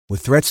With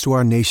threats to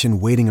our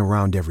nation waiting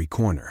around every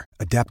corner,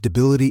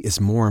 adaptability is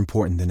more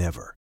important than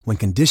ever. When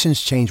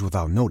conditions change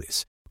without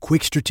notice,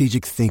 quick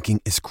strategic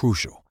thinking is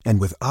crucial.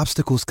 And with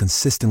obstacles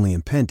consistently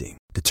impending,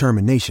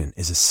 determination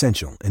is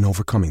essential in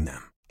overcoming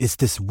them. It's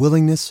this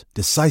willingness,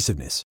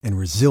 decisiveness, and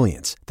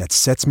resilience that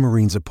sets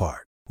Marines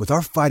apart. With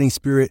our fighting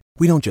spirit,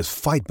 we don't just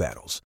fight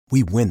battles,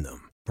 we win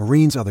them.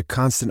 Marines are the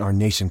constant our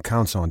nation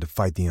counts on to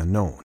fight the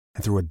unknown.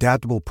 And through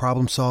adaptable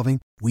problem solving,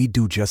 we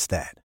do just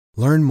that.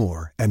 Learn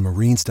more at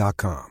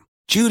marines.com.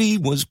 Judy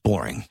was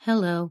boring.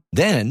 Hello.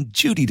 Then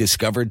Judy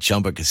discovered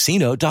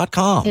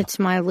ChumbaCasino.com. It's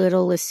my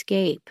little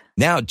escape.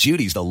 Now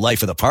Judy's the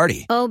life of the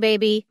party. Oh,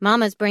 baby,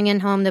 mama's bringing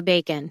home the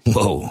bacon.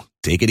 Whoa,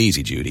 take it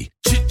easy, Judy.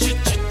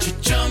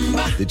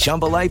 The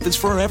Chumba life is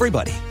for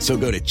everybody. So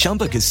go to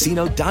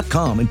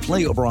ChumbaCasino.com and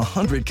play over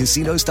 100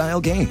 casino-style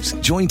games.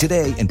 Join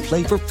today and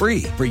play for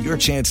free for your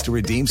chance to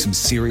redeem some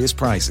serious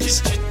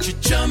prizes.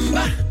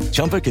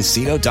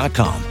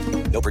 ChumbaCasino.com.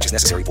 No purchase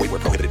necessary. Void where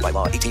prohibited by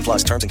law. 18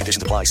 plus terms and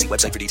conditions apply. See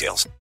website for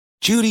details.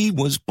 Judy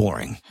was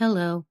boring.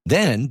 Hello.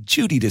 Then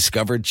Judy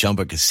discovered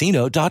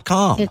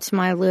ChumbaCasino.com. It's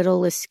my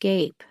little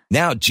escape.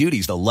 Now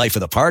Judy's the life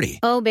of the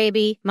party. Oh,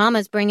 baby,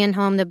 mama's bringing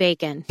home the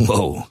bacon.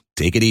 Whoa,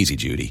 take it easy,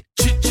 Judy.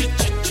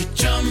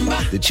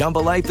 The Chumba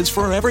life is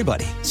for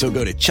everybody. So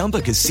go to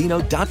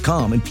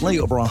ChumbaCasino.com and play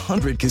over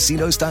 100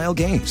 casino-style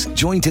games.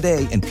 Join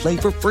today and play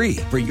for free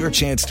for your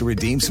chance to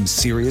redeem some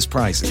serious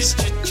prizes.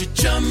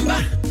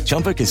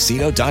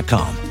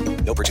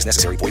 ChumbaCasino.com. No purchase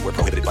necessary. Void where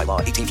prohibited by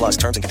law. 18 plus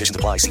terms and conditions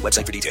apply. See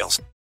website for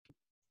details.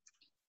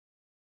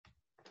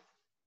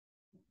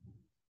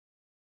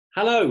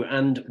 Hello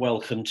and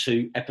welcome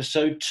to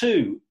episode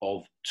 2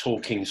 of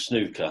Talking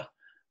Snooker.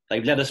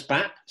 They've led us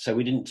back, so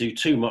we didn't do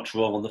too much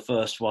wrong on the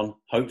first one,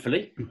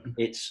 hopefully.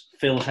 It's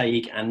Phil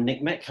Haig and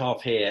Nick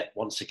Metcalf here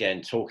once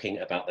again talking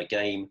about the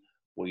game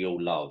we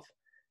all love.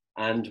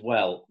 And,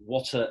 well,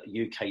 what a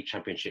UK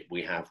Championship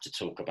we have to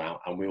talk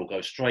about, and we'll go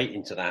straight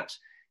into that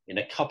in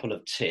a couple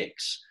of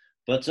ticks.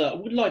 But I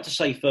would like to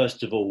say,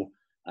 first of all,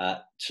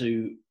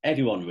 to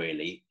everyone,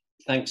 really,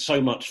 thanks so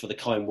much for the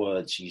kind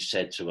words you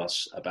said to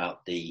us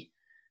about the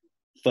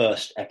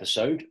first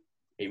episode.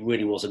 It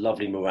really was a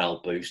lovely morale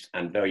boost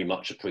and very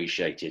much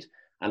appreciated.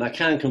 And I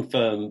can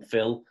confirm,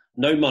 Phil,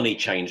 no money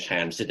changed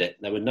hands, did it?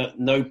 There were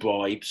no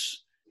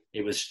bribes.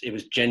 It was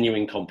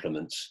genuine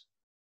compliments.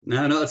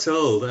 No, not at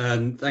all.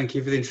 Thank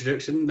you for the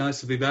introduction.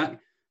 Nice to be back.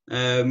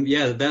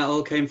 That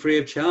all came free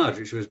of charge,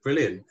 which was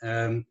brilliant.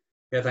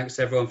 Thanks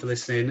to everyone for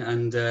listening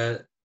and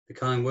the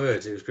kind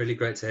words. It was really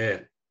great to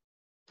hear.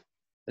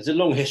 There's a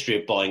long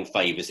history of buying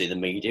favours in the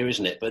media,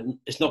 isn't it? But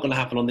it's not going to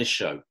happen on this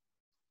show.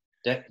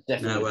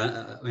 Definitely.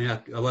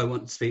 No, I won't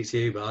want to speak to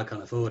you, but I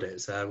can't afford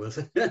it. So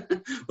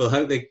we'll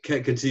hope they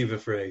continue for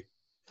free.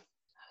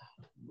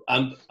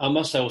 I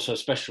must say also a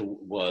special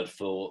word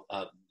for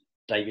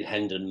David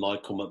Hendon,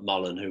 Michael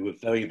McMullen, who were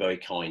very, very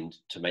kind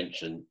to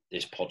mention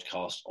this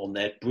podcast on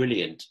their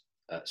brilliant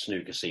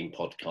Snooker Scene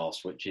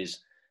podcast, which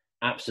is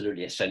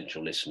absolutely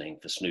essential listening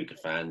for snooker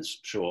fans.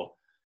 I'm sure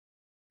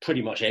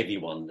pretty much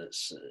everyone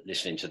that's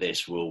listening to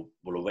this will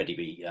already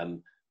be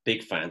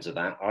big fans of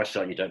that. I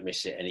certainly don't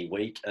miss it any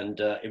week. And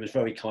it was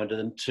very kind of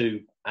them. 2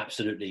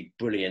 absolutely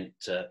brilliant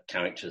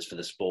characters for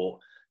the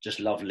sport. Just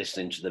love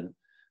listening to them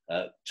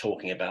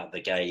talking about the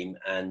game.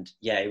 And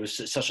yeah, it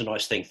was such a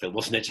nice thing, Phil,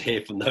 wasn't it, to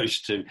hear from those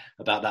 2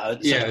 about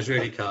that? Yeah, it was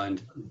really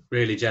kind,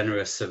 really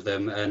generous of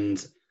them.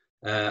 And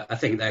I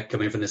think they're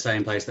coming from the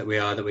same place that we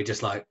are, that we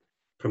just like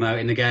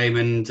promoting the game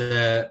and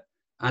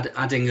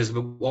adding as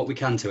what we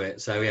can to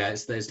it. So yeah,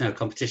 there's no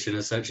competition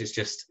as such. It's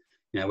just,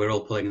 we're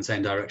all pulling in the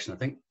same direction, I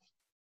think.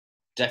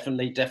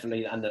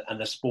 Definitely. And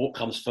the sport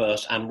comes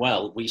first. And,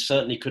 well, we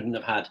certainly couldn't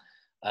have had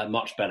a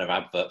much better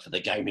advert for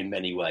the game in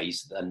many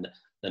ways than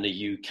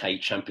a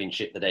UK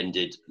Championship that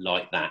ended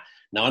like that.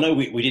 Now, I know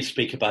we did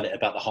speak about it,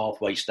 about the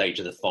halfway stage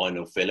of the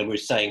final, Phil, and we were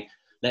saying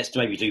let's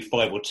maybe do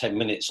 5 or 10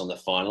 minutes on the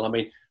final. I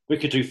mean, we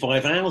could do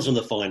 5 hours on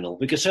the final.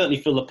 We could certainly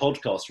fill the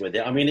podcast with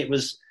it. I mean, it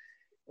was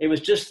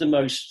just the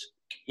most,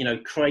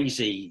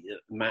 crazy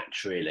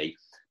match, really.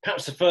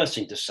 Perhaps the first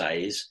thing to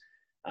say is,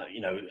 I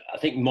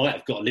think might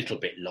have got a little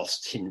bit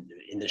lost in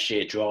the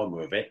sheer drama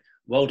of it.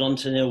 Well done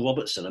to Neil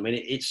Robertson. I mean,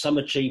 it's some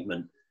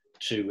achievement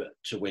to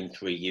win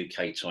 3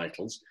 UK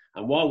titles.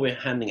 And while we're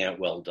handing out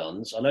well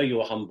dones, I know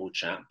you're a humble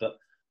chap, but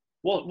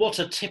what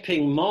a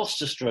tipping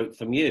masterstroke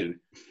from you.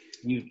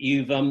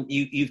 You've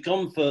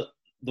gone for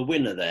the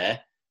winner there,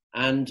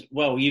 and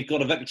well, you've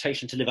got a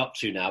reputation to live up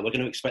to now. We're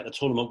going to expect the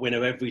tournament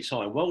winner every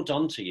time. Well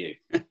done to you.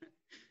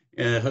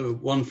 Yeah,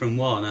 1 from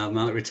 1. I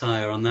might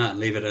retire on that and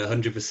leave it at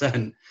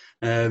 100%.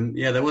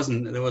 There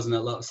wasn't a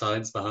lot of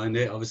science behind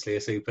it. Obviously,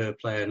 a superb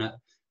player, and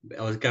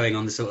I was going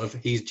on the sort of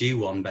he's due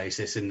one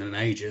basis in the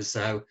majors.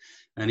 So,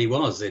 and he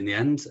was in the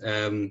end.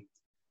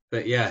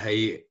 But yeah,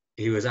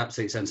 he was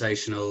absolutely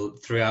sensational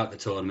throughout the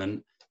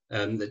tournament.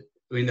 The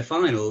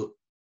final,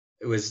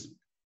 it was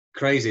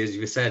crazy, as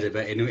you said,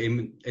 but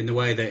in the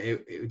way that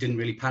it didn't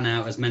really pan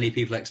out as many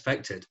people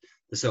expected.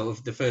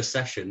 The first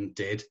session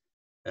did.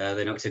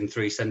 They knocked in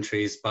 3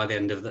 centuries by the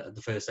end of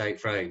the first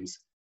 8 frames.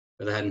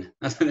 But then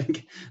I don't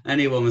think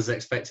anyone was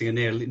expecting a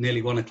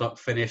nearly 1 o'clock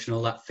finish and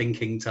all that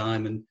thinking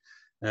time. And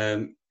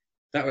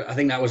I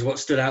think that was what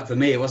stood out for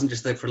me. It wasn't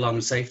just the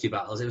prolonged safety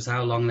battles; it was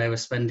how long they were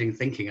spending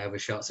thinking over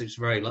shots. It was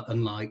very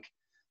unlike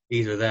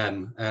either of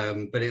them.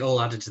 But it all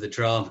added to the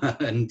drama,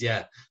 and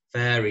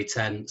very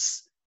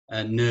tense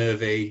and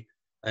nervy.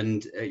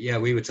 And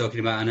we were talking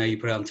about, I know you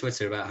put it on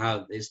Twitter, about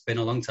how it's been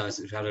a long time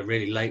since we've had a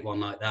really late one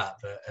like that.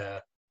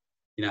 But,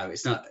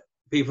 it's not,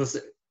 people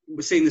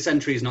seeing the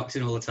centuries knocked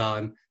in all the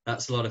time.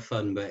 That's a lot of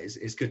fun, but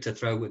it's good to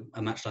throw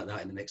a match like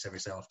that in the mix every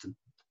so often.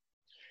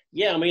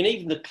 Yeah, I mean,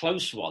 even the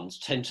close ones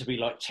tend to be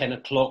like 10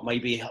 o'clock,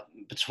 maybe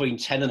between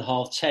 10 and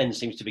half 10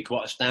 seems to be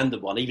quite a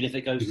standard one, even if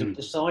it goes to the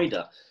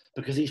decider,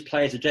 because these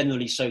players are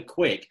generally so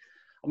quick.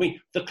 I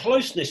mean, the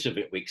closeness of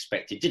it we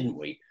expected, didn't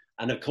we?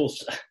 And of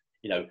course,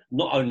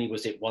 not only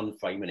was it 1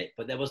 frame in it,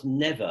 but there was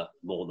never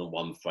more than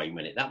 1 frame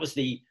in it. That was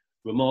the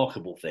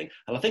remarkable thing.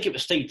 And I think it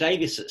was Steve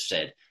Davis that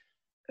said,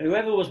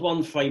 whoever was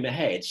 1 frame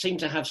ahead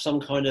seemed to have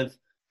some kind of,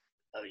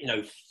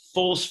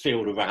 force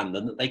field around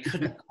them that they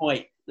couldn't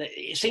quite,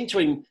 it seemed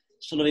to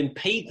sort of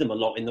impede them a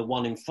lot in the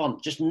one in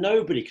front. Just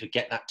nobody could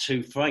get that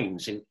 2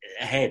 frames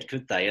ahead,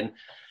 could they? And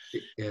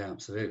yeah,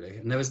 absolutely.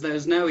 And there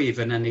was no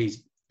even any,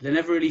 they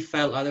never really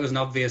felt like there was an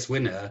obvious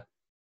winner,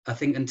 I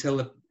think,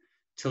 until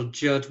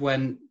Judd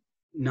went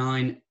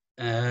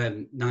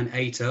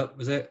 9-8 up,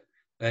 was it?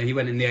 He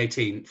went in the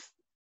 18th.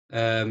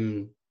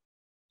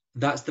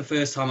 That's the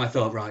first time I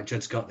thought, right,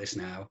 Judd's got this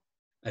now.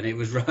 And it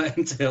was right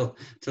until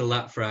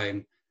that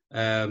frame.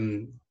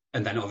 And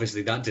then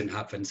obviously that didn't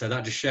happen. So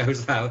that just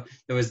shows how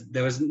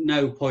there was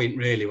no point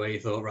really where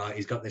you thought, right,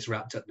 he's got this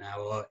wrapped up now,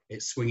 or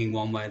it's swinging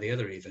one way or the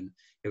other even.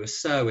 It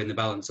was so in the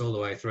balance all the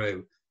way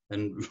through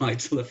and right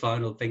till the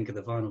final pink of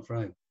the final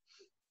frame.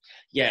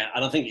 Yeah,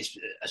 and I think it's,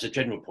 as a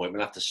general point,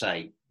 we'll have to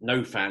say,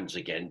 no fans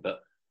again, but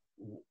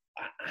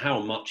how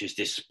much is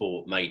this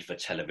sport made for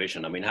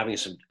television? I mean, having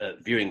some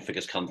viewing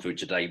figures come through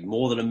today,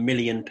 more than 1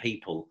 million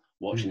people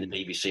watching the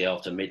BBC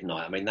after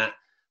midnight. I mean,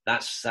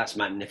 that's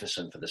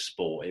magnificent for the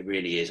sport. It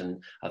really is.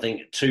 And I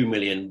think 2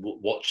 million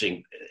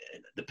watching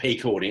the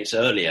peak audience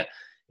earlier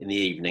in the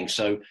evening.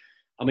 So,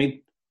 I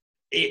mean,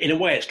 in a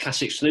way, it's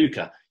classic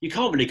snooker. You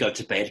can't really go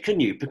to bed, can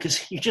you?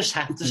 Because you just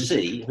have to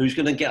see who's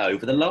going to get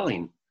over the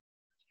line.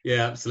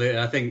 Yeah, absolutely.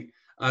 I think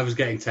I was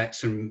getting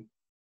texts from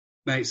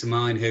mates of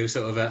mine who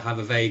sort of have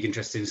a vague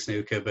interest in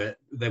snooker, but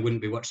they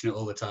wouldn't be watching it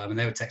all the time. And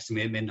they were texting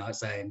me at midnight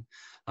saying,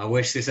 I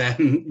wish I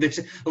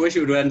wish it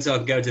would end so I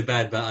could go to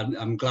bed, but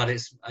I'm glad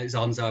it's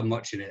on, so I'm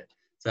watching it.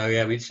 So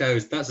yeah, it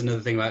shows. That's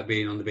another thing about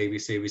being on the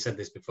BBC. We said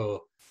this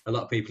before. A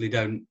lot of people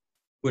who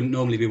wouldn't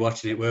normally be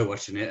watching it were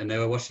watching it, and they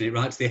were watching it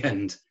right to the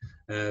end,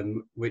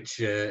 which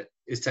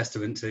is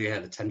testament to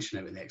the tension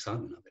of it and the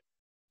excitement of it.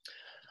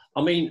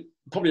 I mean,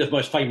 probably the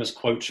most famous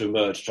quote to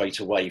emerge straight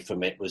away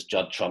from it was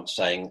Judd Trump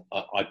saying,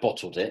 I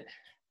bottled it.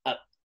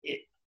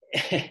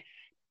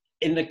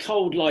 In the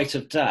cold light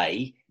of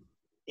day,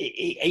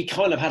 he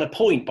kind of had a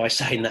point by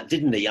saying that,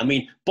 didn't he? I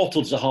mean,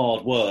 bottled's a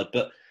hard word,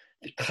 but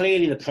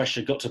clearly the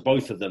pressure got to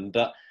both of them.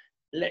 But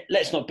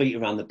let's not beat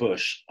around the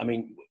bush. I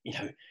mean,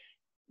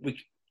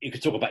 you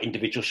could talk about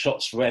individual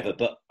shots forever,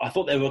 but I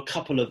thought there were a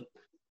couple of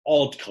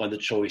odd kind of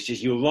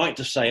choices. You were right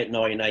to say at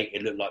 9-8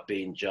 it looked like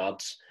being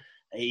Judd's.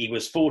 He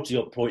was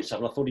 40-odd points up,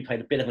 and I thought he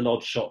played a bit of an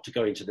odd shot to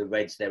go into the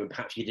reds there, and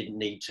perhaps he didn't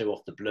need to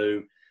off the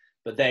blue.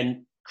 But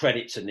then,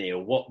 credit to Neil,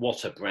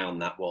 what a brown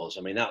that was.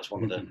 I mean, that was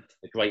one of the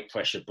great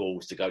pressure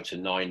balls to go to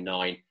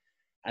 9-9.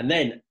 And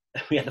then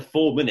we had the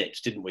 4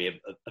 minutes, didn't we, of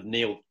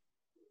Neil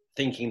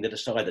thinking the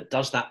decider,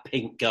 does that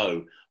pink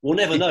go? We'll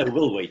never know,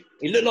 will we?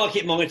 It looked like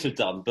it might have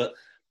done, but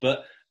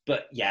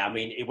yeah, I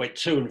mean, it went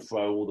to and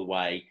fro all the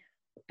way.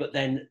 But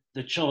then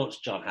the chance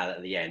Judd had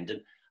at the end,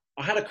 and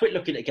I had a quick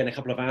look at it again a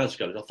couple of hours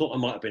ago, and I thought I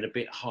might have been a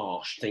bit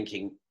harsh,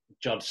 thinking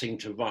Judd seemed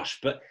to rush,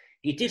 but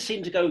he did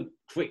seem to go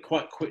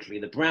quite quickly,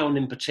 the brown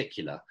in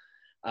particular,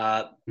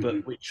 but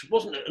which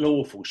wasn't an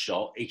awful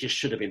shot. He just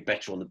should have been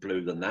better on the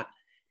blue than that.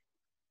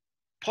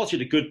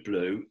 Potted a good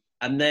blue,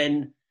 and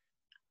then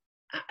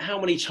how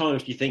many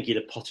times do you think he'd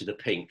have potted a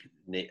pink,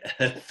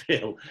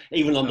 Phil,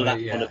 even under that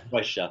kind of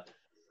pressure?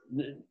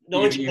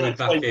 90 you would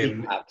back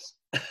him. Perhaps.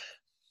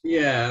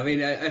 Yeah, I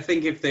mean, I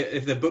think if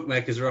the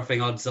bookmakers were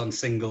offering odds on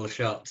single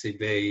shots, would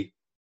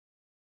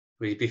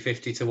he be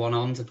 50 to 1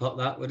 on to pot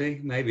that? Would he?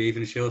 Maybe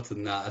even shorter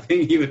than that. I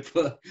think you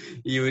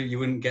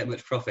wouldn't get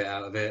much profit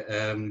out of it.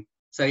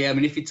 So yeah, I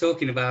mean, if you're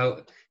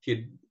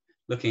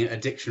looking at a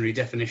dictionary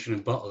definition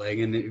of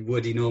bottling, and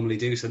would he normally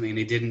do something and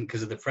he didn't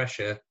because of the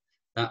pressure,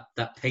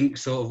 that pink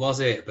sort of was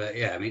it. But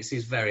yeah, I mean, it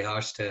seems very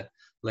harsh to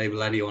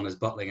label anyone as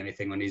bottling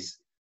anything when he's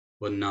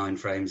won 9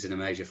 frames in a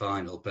major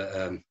final.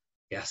 But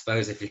yeah, I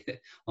suppose if you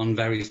on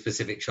very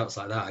specific shots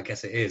like that, I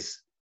guess it is.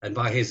 And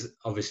by his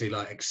obviously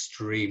like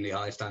extremely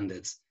high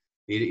standards,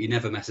 he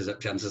never messes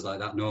up chances like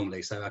that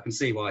normally. So I can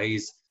see why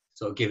he's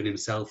sort of given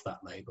himself that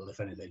label,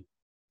 if anything.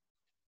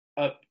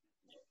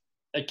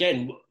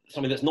 Again,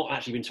 something that's not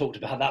actually been talked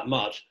about that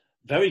much.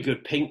 Very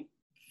good pink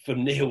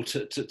from Neil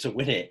to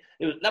win it.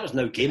 That was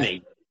no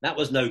gimme. That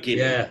was no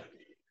gimme. Yeah.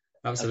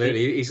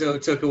 Absolutely. He sort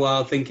of took a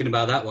while thinking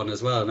about that one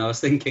as well. And I was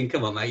thinking,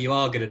 come on, mate, you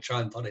are going to try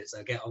and pot it,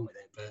 so get on with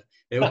it.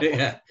 But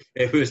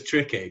it was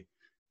tricky.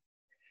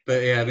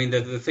 But yeah, I mean,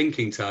 the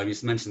thinking time, you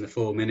mentioned the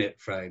 4-minute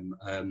frame.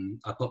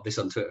 I popped this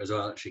on Twitter as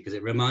well, actually, because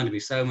it reminded me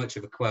so much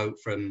of a quote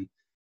from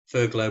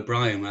Fergal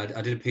O'Brien.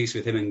 I did a piece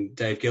with him and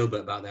Dave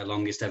Gilbert about their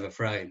longest ever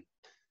frame.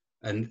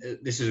 And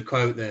this is a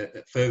quote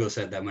that Fergal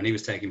said then when he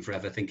was taking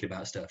forever thinking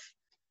about stuff.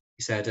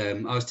 He said,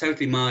 I was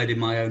totally mired in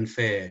my own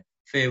fear.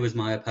 Fear was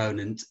my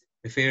opponent.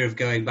 The fear of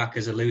going back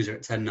as a loser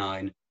at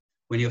 10-9.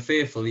 When you're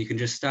fearful, you can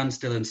just stand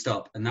still and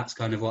stop, and that's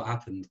kind of what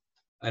happened.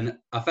 And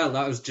I felt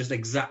that was just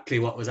exactly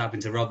what was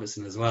happening to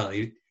Robertson as well.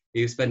 He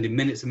was spending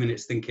minutes and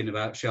minutes thinking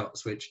about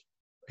shots, which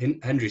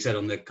Hendry said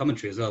on the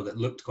commentary as well, that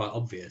looked quite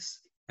obvious.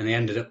 And he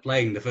ended up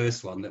playing the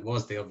first one that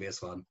was the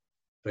obvious one.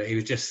 But he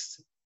was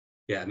just,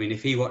 I mean,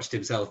 if he watched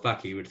himself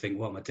back, he would think,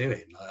 what am I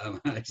doing?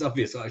 It's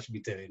obvious what I should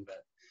be doing. But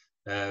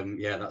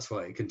that's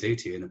what it can do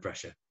to you in the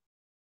pressure.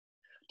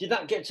 Did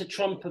that get to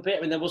Trump a bit?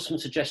 I mean, there was some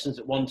suggestions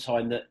at one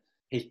time that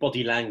his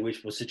body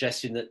language was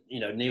suggesting that,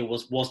 Neil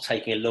was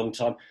taking a long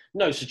time.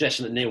 No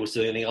suggestion that Neil was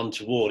doing anything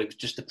untoward. It was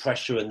just the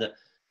pressure and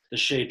the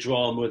sheer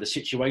drama of the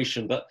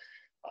situation. But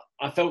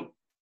I felt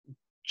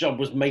Judd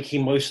was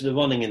making most of the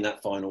running in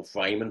that final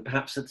frame, and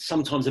perhaps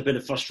sometimes a bit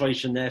of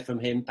frustration there from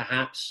him,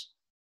 perhaps.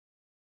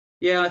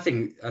 Yeah, I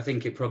think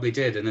it probably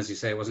did. And as you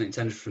say, it wasn't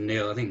intended from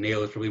Neil. I think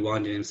Neil was probably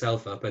winding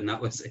himself up, and that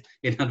was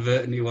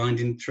inadvertently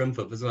winding Trump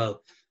up as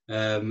well.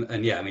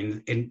 And yeah, I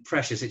mean, in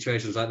pressure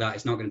situations like that,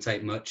 it's not going to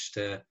take much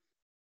to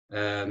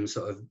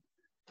sort of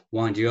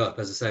wind you up,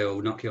 as I say,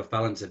 or knock you off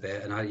balance a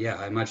bit. And I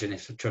imagine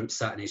if Trump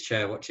sat in his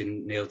chair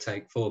watching Neil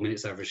take 4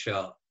 minutes over a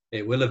shot,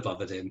 it will have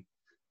bothered him.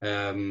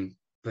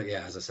 But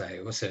yeah, as I say,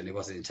 it certainly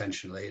wasn't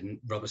intentionally, and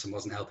Robertson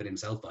wasn't helping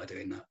himself by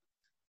doing that.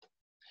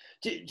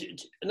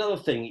 Another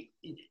thing,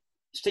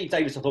 Steve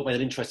Davis, I thought, made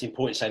an interesting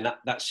point saying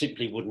that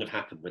simply wouldn't have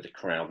happened with the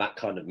crowd, that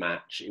kind of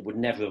match. It would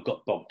never have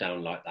got bogged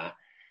down like that.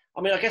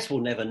 I mean, I guess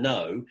we'll never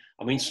know.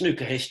 I mean,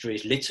 snooker history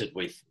is littered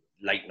with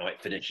late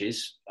night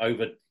finishes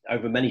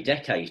over many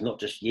decades, not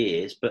just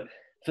years. But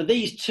for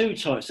these two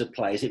types of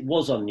players, it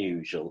was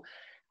unusual.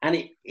 And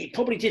it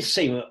probably did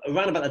seem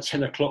around about the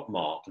 10 o'clock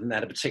mark, and they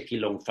had a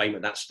particularly long frame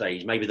at that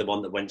stage, maybe the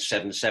one that went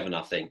 7-7,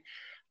 I think.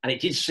 And it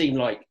did seem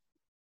like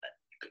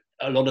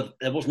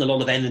there wasn't a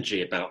lot of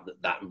energy about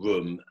that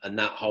room and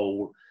that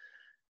whole,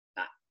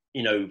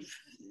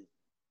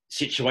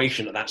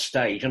 situation at that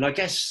stage. And I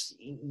guess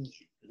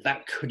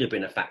that could have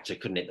been a factor,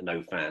 couldn't it, the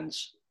no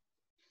fans?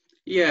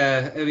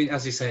 Yeah, I mean,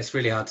 as you say, it's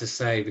really hard to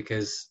say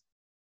because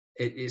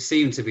it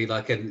seemed to be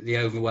like the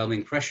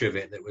overwhelming pressure of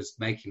it that was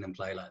making them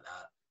play like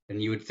that.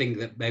 And you would think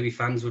that maybe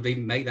fans would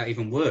even make that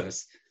even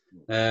worse.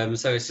 So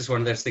it's just one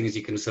of those things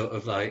you can sort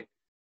of like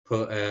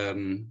put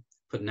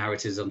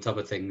narratives on top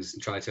of things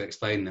and try to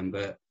explain them.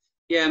 But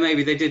yeah,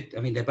 maybe they did.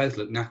 I mean, they both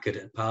look knackered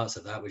at parts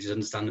of that, which is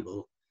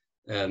understandable.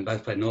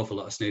 Both played an awful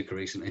lot of snooker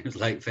recently. It was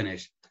late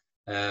finish.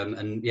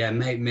 And yeah,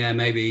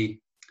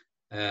 maybe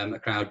a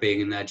crowd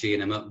being in there geeing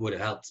them up would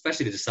have helped,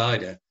 especially the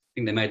decider. I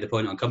think they made the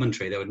point on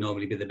commentary there would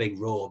normally be the big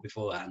roar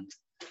beforehand,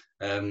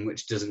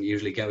 which doesn't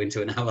usually go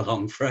into an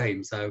hour-long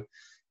frame. So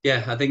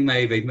yeah, I think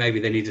maybe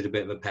they needed a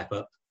bit of a pep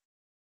up.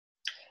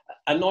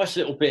 A nice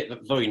little bit,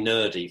 very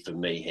nerdy for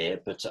me here,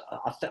 but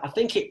I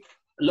think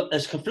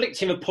there's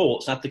conflicting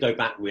reports. I have to go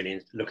back really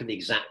and look at the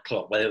exact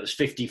clock, whether it was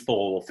 54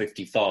 or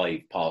 55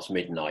 past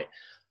midnight.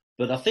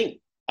 But I think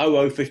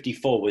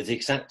 00:54 was the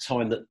exact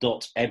time that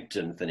Dot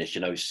Ebden finished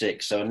in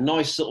 06. So a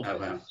nice sort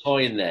of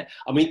tie in there.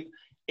 I mean,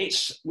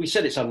 we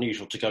said it's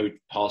unusual to go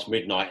past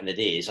midnight, and it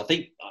is. I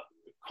think a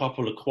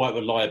couple of quite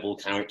reliable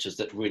characters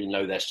that really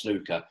know their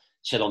snooker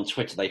said on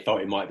Twitter they felt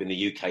it might have been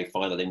the UK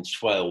final in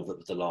 12 that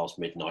was the last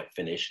midnight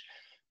finish.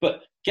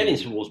 But getting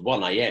towards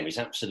 1 a.m. is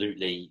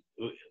absolutely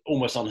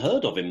almost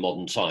unheard of in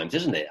modern times,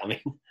 isn't it? I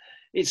mean,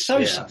 it's so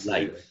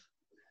late.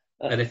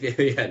 And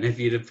if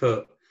you'd have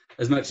put,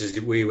 as much as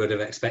we would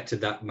have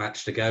expected that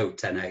match to go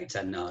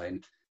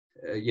 10-8,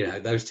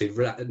 10-9, those two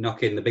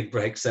knock in the big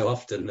breaks so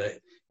often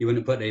that you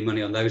wouldn't put any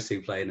money on those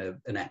two playing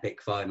an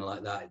epic final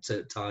like that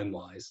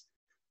time-wise.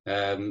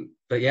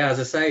 But yeah,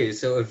 as I say,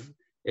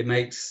 it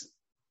makes...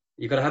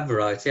 You've got to have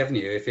variety, haven't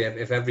you?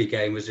 If every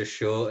game was just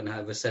short and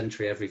have a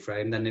century every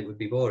frame, then it would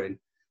be boring.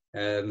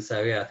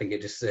 So yeah, I think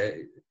it just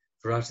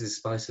variety is the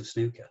spice of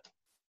snooker.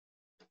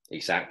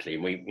 Exactly,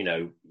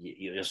 and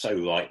you're so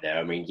right there.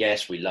 I mean,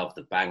 yes, we love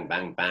the bang,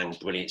 bang, bang,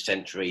 brilliant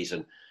centuries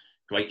and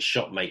great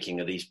shot making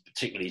of these,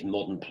 particularly these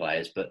modern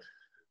players. But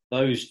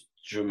those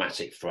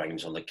dramatic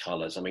frames on the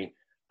colours. I mean,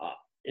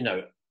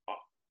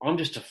 I'm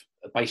just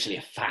basically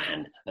a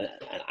fan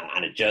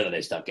and a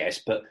journalist, I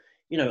guess, but.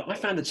 I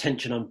found the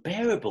tension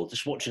unbearable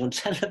just watching on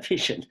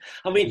television.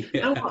 I mean,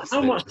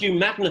 how much do you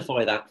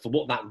magnify that for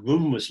what that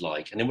room was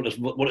like, and then what it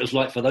was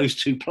like for those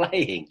two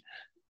playing?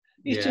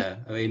 I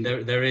mean,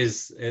 there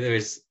is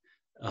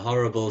a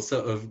horrible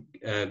sort of.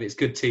 It's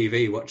good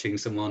TV watching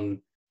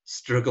someone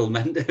struggle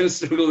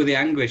with the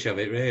anguish of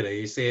it. Really,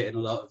 you see it in a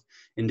lot of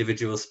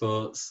individual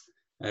sports.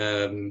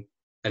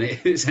 and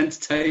it's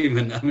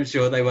entertainment. I'm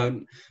sure they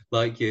won't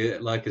like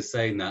us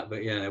saying that,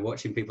 but yeah,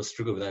 watching people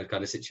struggle with those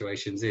kind of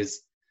situations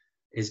is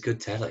good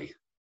telly.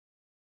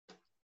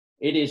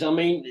 It is. I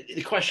mean,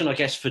 the question, I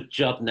guess, for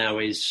Judd now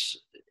is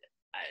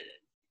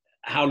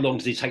how long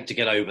does he take to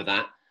get over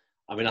that?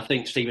 I mean, I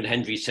think Stephen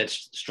Hendry said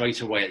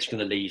straight away it's going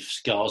to leave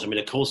scars. I mean,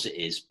 of course it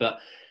is, but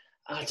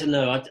I don't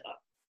know.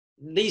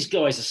 These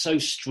guys are so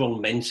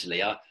strong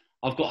mentally.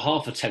 I've got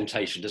half a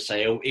temptation to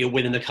say he'll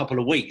win in a couple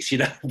of weeks,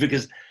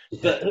 because,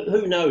 but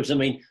who knows? I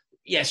mean,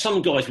 yeah,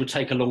 some guys would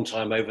take a long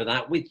time over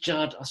that. With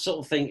Judd, I sort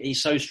of think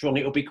he's so strong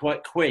it'll be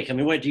quite quick. I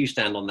mean, where do you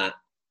stand on that?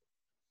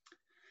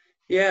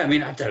 Yeah, I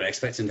mean, I don't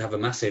expect him to have a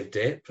massive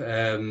dip.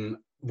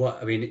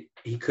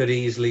 He could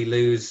easily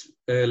lose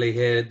early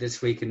here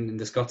this week in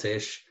the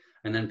Scottish,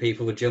 and then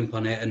people would jump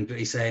on it and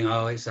be saying,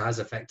 "Oh, it has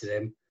affected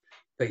him."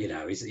 But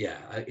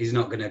he's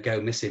not going to go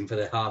missing for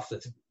the half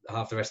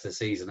the rest of the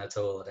season at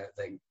all. I don't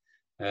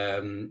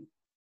think.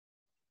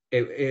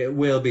 It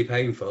will be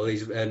painful.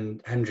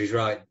 And Hendry's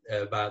right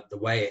about the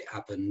way it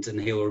happened, and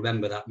he'll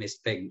remember that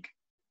missed pink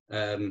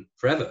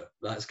forever.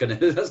 That's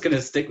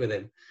gonna stick with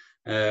him.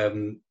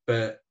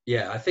 But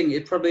yeah, I think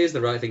it probably is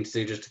the right thing to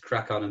do, just to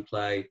crack on and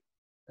play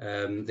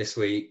this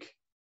week.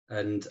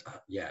 And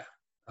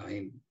I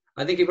mean,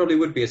 I think it probably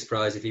would be a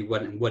surprise if he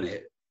went and won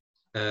it,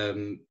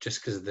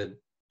 just because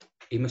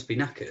he must be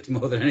knackered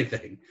more than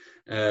anything.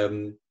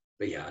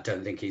 But yeah, I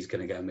don't think he's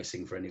going to go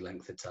missing for any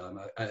length of time.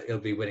 He'll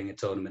be winning a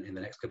tournament in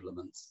the next couple of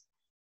months.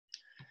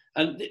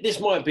 And this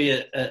might be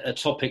a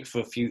topic for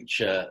a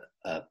future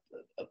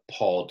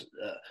pod.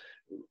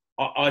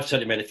 I've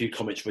certainly made a few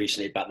comments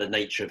recently about the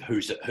nature of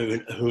who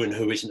and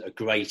who isn't a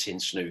great in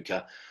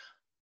snooker.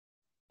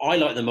 I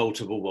like the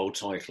multiple world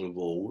title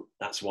rule.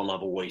 That's one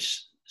I've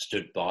always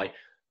stood by.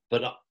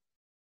 But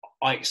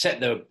I accept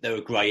there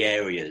are grey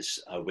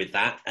areas with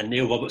that. And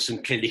Neil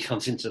Robertson clearly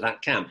comes into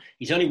that camp.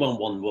 He's only won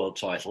one world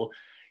title.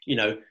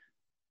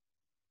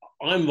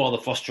 I'm rather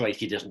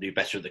frustrated he doesn't do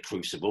better at the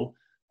Crucible.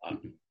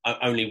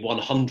 Only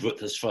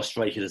 100th as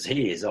frustrated as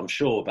he is, I'm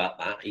sure about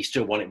that. He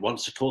still won it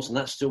once, of course, and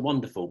that's still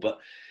wonderful. But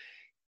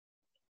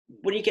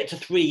when you get to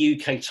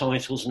 3 UK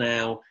titles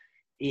now,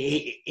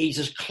 he's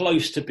as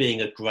close to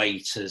being a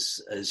great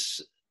as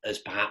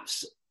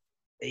perhaps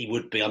he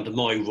would be under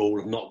my rule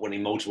of not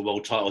winning multiple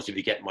world titles, if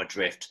you get my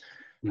drift.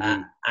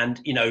 And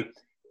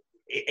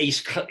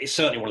he's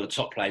certainly one of the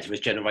top players of his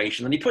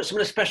generation, and he puts him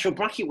in a special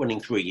bracket, winning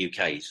 3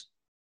 UKs.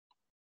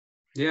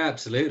 Yeah,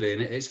 absolutely.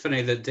 And it's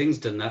funny that Ding's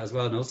done that as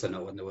well and also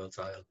not won the world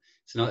title.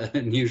 It's not an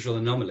unusual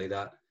anomaly,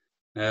 that.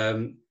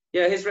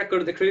 His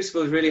record at the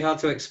Crucible is really hard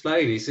to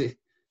explain.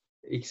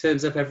 He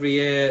turns up every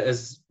year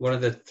as one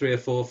of the 3 or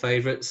 4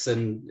 favourites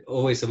and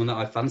always someone that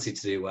I fancy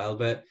to do well,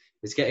 but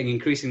it's getting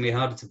increasingly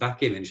harder to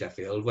back him in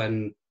Sheffield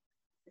when,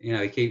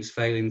 he keeps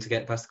failing to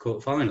get past the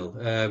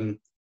quarter-final.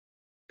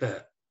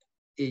 But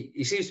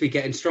he seems to be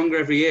getting stronger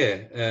every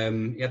year.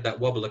 He had that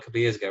wobble a couple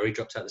of years ago where he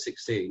dropped out of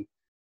 16.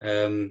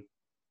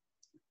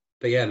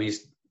 But yeah, I mean,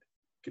 he's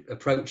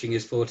approaching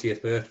his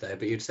 40th birthday,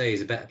 but you'd say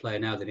he's a better player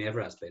now than he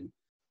ever has been.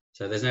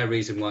 So there's no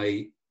reason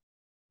why.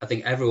 I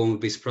think everyone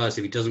would be surprised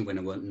if he doesn't win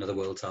another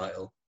world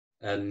title.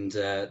 And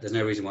there's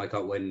no reason why he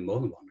can't win more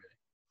than one, really.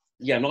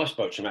 Yeah, and I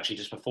spoke to him actually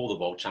just before the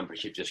World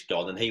Championship just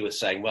gone, and he was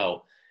saying,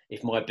 well,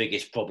 if my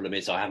biggest problem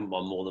is I haven't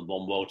won more than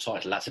one world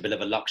title, that's a bit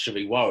of a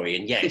luxury worry.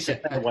 And yeah, it's a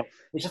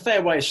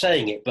fair way of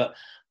saying it, but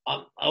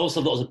I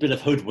also thought there was a bit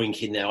of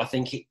hoodwinking there. I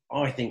think he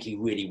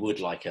really would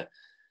like a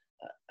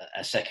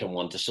second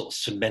one to sort of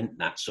cement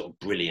that sort of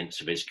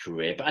brilliance of his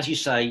career. But as you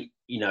say,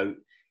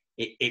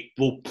 it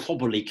will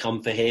probably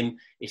come for him.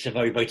 It's a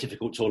very, very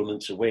difficult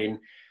tournament to win.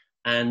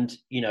 And,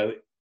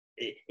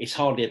 it's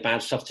hardly a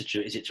bad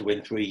substitute, is it, to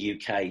win 3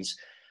 UKs?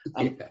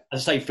 As I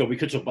say, Phil, we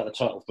could talk about the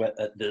title, for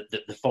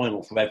the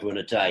final forever and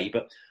a day.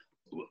 But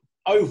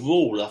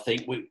overall, I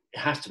think it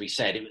has to be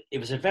said, it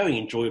was a very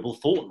enjoyable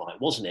fortnight,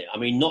 wasn't it? I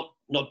mean,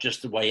 not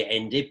just the way it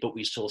ended, but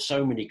we saw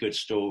so many good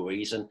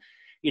stories. And,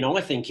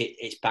 I think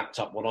it's backed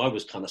up what I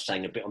was kind of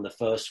saying a bit on the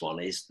first one,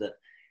 is that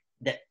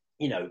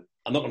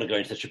I'm not going to go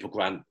into the Triple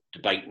Grand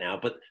debate now,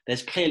 but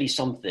there's clearly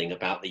something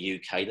about the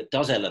UK that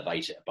does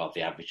elevate it above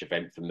the average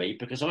event for me,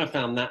 because I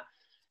found that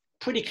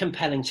pretty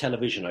compelling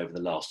television over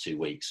the last 2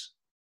 weeks.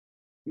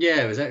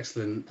 Yeah, it was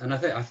excellent. And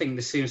I think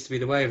this seems to be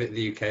the way of it in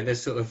the UK.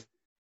 There's sort of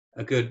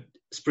a good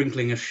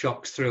sprinkling of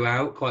shocks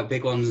throughout, quite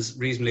big ones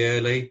reasonably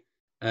early,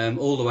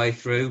 all the way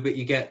through, but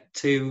you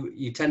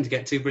tend to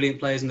get 2 brilliant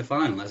players in the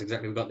final. That's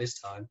exactly what we got this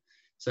time.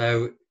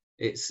 So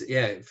it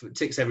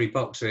ticks every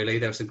box, really.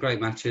 There were some great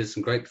matches,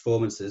 some great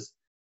performances.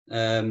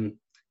 And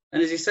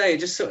as you say,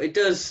 it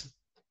does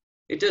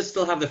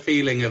still have the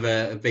feeling of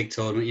a big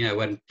tournament.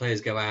 When players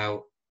go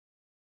out,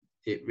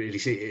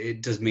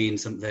 it does mean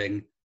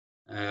something.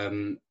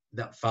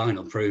 That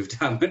final proved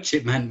how much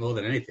it meant more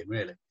than anything,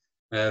 really.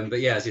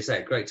 But yeah, as you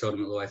say, a great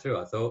tournament all the way through,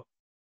 I thought.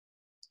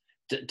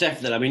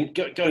 Definitely. I mean,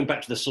 going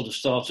back to the sort of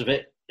start of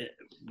it,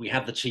 we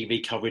had the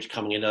TV coverage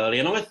coming in early,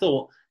 and I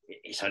thought,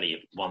 it's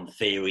only one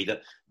theory,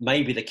 that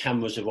maybe the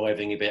cameras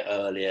arriving a bit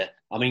earlier.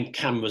 I mean,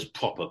 cameras,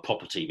 proper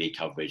TV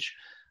coverage.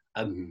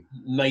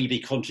 maybe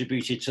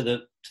contributed to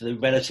the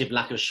relative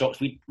lack of shocks.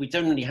 We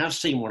don't really have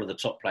seen one of the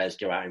top players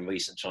go out in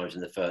recent times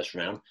in the first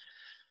round.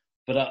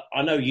 But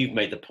I know you've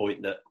made the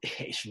point that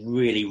it's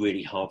really,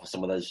 really hard for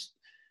some of those,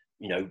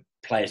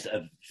 players that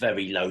are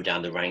very low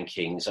down the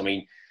rankings. I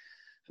mean,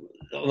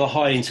 they're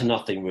high into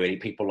nothing, really.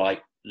 People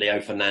like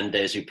Leo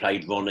Fernandez, who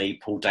played Ronnie,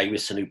 Paul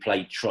Davison, who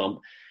played Trump.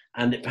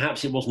 And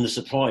perhaps it wasn't a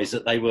surprise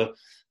that they were,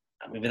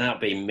 without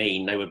being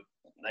mean,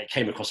 they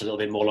came across a little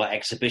bit more like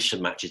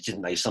exhibition matches,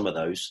 didn't they, some of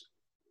those?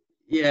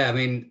 Yeah, I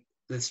mean,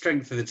 the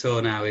strength of the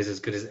tour now is as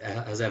good as it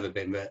has ever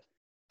been, but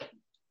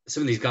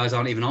some of these guys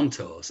aren't even on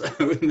tour, so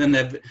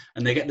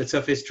and they get the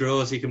toughest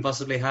draws you can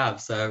possibly have.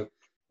 So,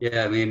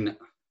 yeah, I mean,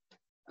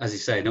 as you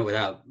say, not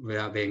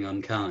without being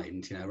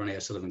unkind, Ronnie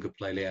O'Sullivan could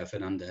play Leo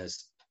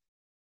Fernandez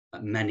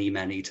many,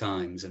 many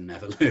times and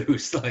never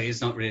lose. Like,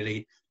 it's not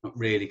really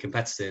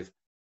competitive.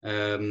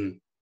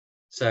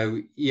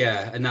 So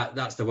yeah, and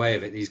that's the way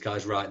of it. These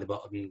guys right at the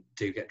bottom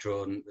do get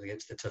drawn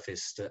against the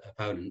toughest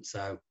opponents.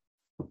 So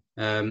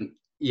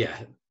yeah,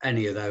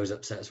 any of those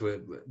upsets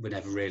were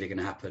never really going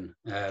to happen.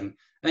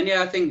 And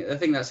yeah, I think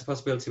that's a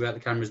possibility about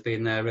the cameras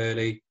being there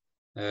early.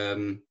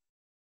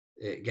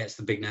 It gets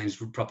the big names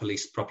properly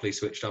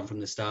switched on from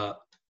the start.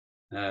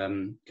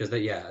 Because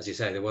as you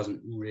say, there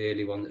wasn't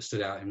really one that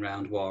stood out in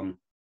round one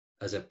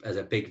as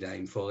a big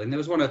name falling. There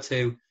was one or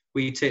two.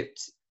 We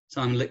tipped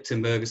Simon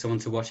Lichtenberg as someone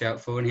to watch out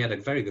for, and he had a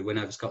very good win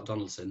over Scott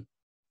Donaldson.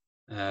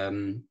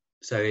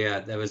 So yeah,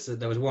 there was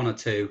one or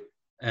two.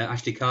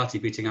 Ashley Carty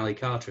beating Ali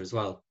Carter as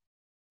well.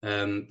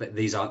 But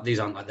these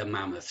aren't like the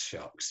mammoth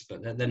shocks,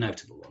 but they're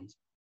notable ones.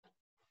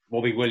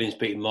 Robbie Williams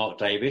beating Mark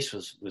Davis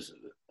was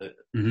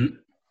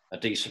a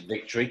decent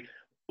victory.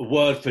 A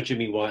word for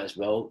Jimmy White as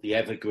well, the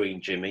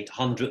evergreen Jimmy,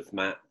 100th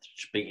match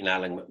beating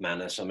Alan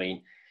McManus. I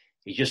mean,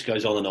 he just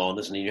goes on,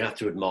 doesn't he? You have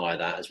to admire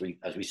that, as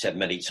we said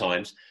many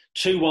times.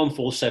 2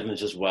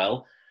 147s as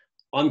well.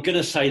 I'm going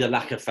to say the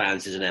lack of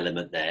fans is an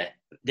element there.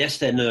 Yes,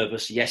 they're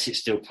nervous. Yes, it's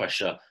still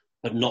pressure,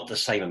 but not the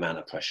same amount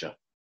of pressure.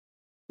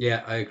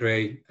 Yeah, I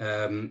agree.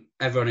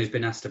 Everyone who's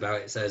been asked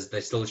about it says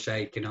they're still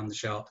shaking on the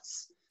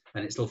shots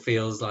and it still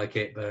feels like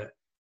it, but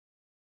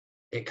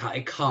it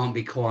can't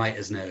be quite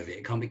as nervy.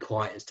 It can't be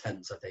quite as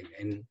tense, I think.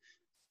 And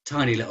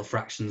tiny little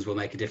fractions will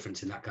make a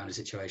difference in that kind of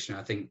situation.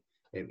 I think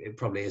it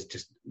probably is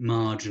just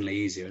marginally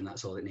easier, and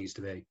that's all it needs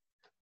to be.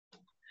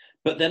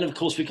 But then, of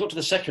course, we got to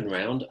the second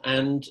round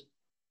and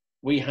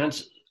we had,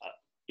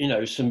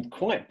 some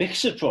quite big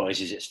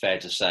surprises, it's fair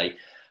to say.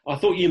 I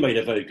thought you made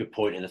a very good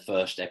point in the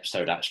first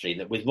episode, actually,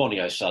 that with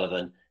Ronnie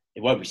O'Sullivan,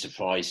 it won't be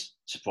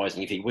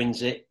surprising if he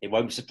wins it. It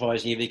won't be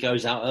surprising if he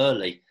goes out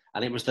early.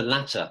 And it was the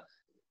latter.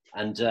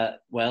 And,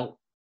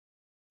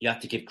 you have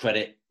to give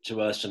credit to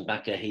Ersan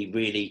Bakker. He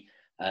really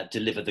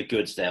delivered the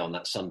goods there on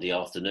that Sunday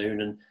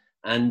afternoon.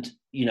 And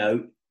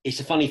it's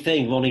a funny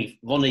thing.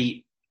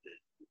 Ronnie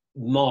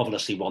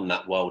marvellously won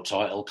that world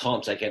title.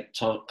 Can't take it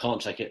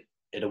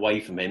away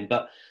from him.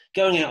 But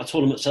going out of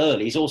tournaments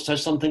early is also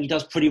something he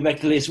does pretty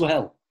regularly as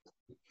well.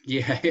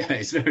 Yeah,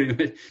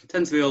 it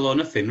tends to be all or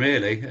nothing,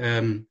 really.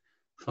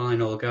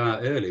 Fine or go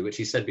out early, which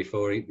he said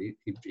before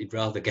he'd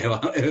rather go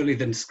out early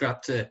than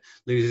scrap to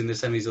losing the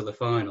semis or the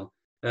final.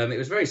 It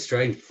was a very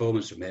strange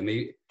performance from him.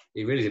 He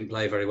really didn't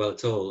play very well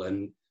at all,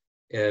 and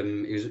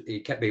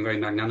he kept being very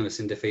magnanimous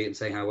in defeat and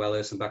saying how well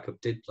Ersan Bakker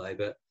did play,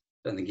 but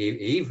I don't think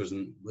Yves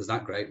was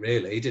that great,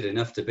 really. He did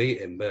enough to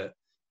beat him, but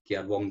he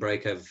had one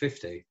break over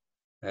 50,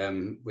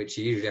 which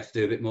you usually have to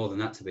do a bit more than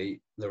that to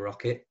beat the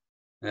Rocket.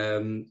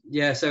 So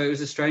it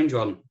was a strange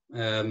one.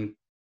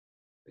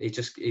 He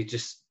just,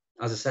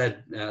 as I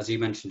said, as you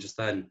mentioned just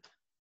then,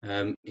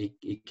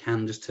 he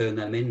can just turn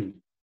them in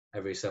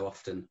every so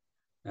often.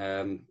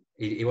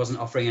 He wasn't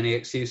offering any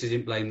excuses,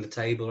 didn't blame the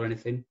table or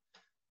anything.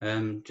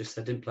 Just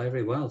said didn't play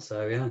very well.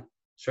 So yeah,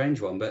 strange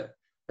one. But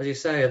as you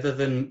say, other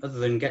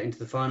than getting to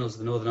the finals of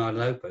the Northern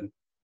Ireland Open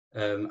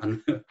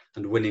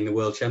and winning the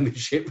World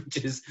Championship,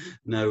 which is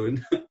no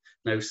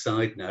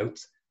side note,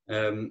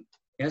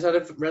 he has had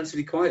a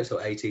relatively quiet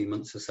sort of 18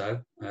 months or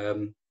so.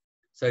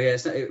 So yeah,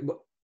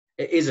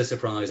 it is a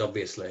surprise,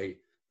 obviously,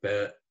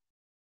 but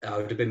I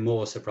would have been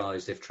more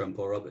surprised if Trump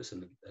or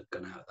Robertson had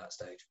gone out at that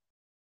stage.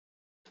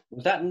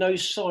 Was that no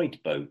side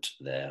boat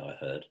there, I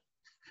heard?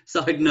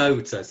 Side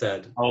note, I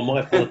said. Oh, my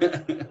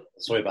apologies.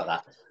 Sorry about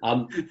that.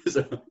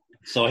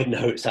 Side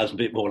note sounds a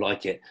bit more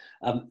like it.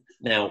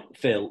 Now,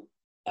 Phil,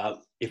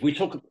 if we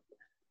talk...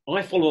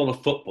 I follow a lot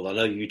of football. I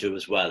know you do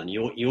as well. And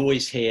you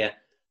always hear,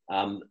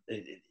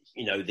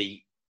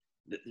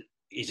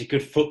 he's a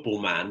good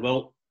football man.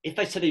 Well, if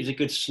they said he was a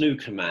good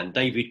snooker man,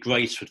 David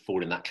Grace would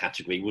fall in that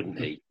category, wouldn't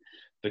he?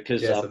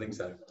 Because yes, I think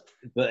so.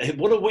 But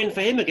what a win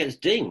for him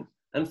against Ding.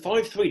 And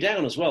 5-3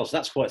 down as well, so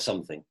that's quite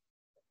something.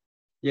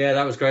 Yeah,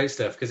 that was great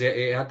stuff, because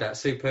he had that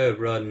superb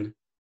run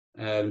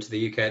to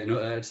the UK,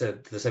 to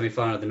the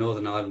semi-final of the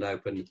Northern Ireland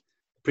Open the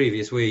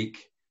previous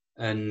week.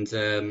 And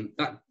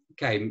that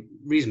came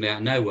reasonably out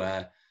of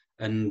nowhere.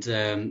 And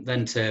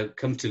then to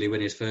comfortably win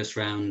his first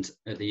round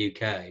at the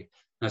UK. And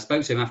I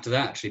spoke to him after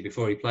that, actually,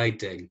 before he played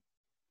Ding.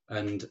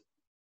 And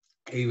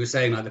he was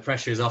saying like the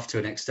pressure is off to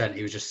an extent.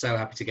 He was just so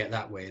happy to get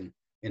that win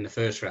in the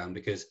first round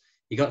because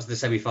he got to the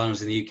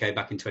semi-finals in the UK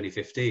back in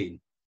 2015,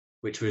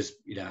 which was,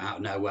 out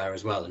of nowhere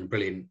as well and a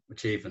brilliant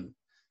achievement.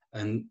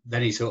 And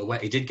then he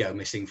did go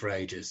missing for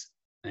ages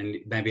and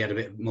maybe had a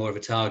bit more of a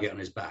target on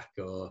his back,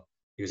 or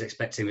he was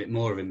expecting a bit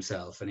more of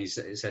himself. And he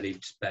said he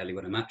just barely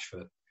won a match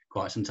for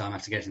quite some time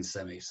after getting to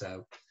semi.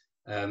 So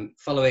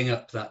following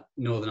up that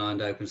Northern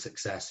Ireland Open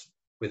success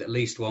with at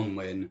least one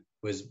win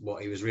was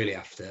what he was really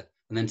after.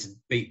 And then to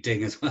beat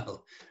Ding as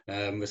well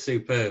was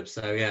superb.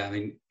 So, yeah, I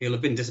mean, he'll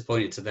have been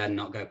disappointed to then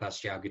not go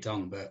past Xiao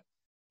Guitong, but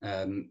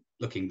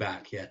looking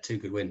back, yeah, 2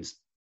 good wins.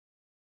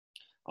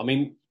 I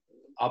mean,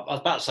 I was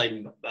about to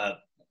say,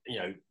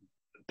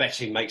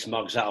 betting makes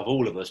mugs out of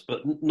all of us,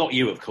 but not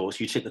you, of course.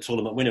 You tip the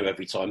tournament winner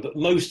every time, but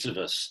most of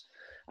us.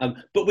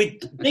 But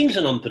Ding's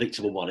an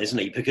unpredictable one, isn't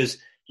he? Because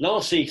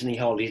last season he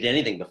hardly did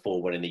anything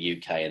before winning the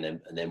UK and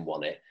then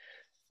won it.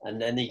 And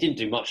then he didn't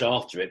do much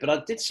after it. But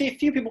I did see a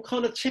few people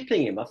kind of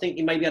tipping him. I think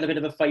he maybe had a bit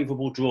of a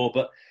favourable draw.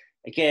 But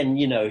again,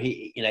 he'll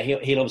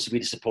obviously be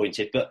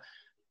disappointed. But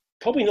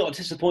probably not as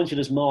disappointed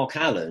as Mark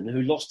Allen,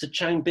 who lost to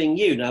Chang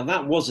Bing-Yu. Now,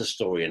 that was a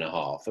story and a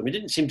half. I mean, it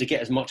didn't seem to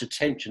get as much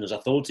attention as I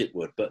thought it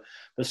would. But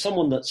for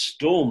someone that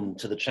stormed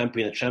to the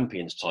Champion of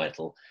Champions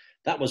title,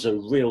 that was a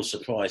real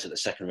surprise at the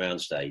second round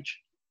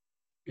stage.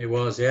 It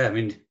was, yeah. I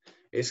mean,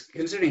 it's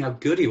considering how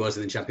good he was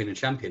in the Champion of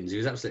Champions. He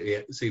was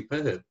absolutely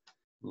superb.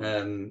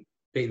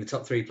 Beating the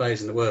top 3 players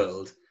in the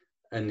world,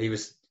 and he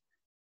was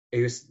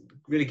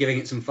really giving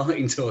it some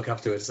fighting talk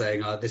afterwards,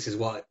 saying, this is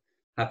what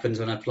happens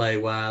when I play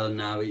well, and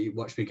now you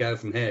watch me go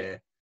from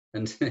here.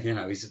 And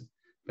he's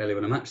barely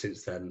won a match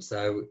since then,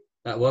 so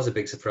that was a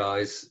big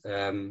surprise.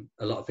 A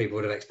lot of people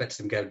would have expected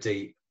him to go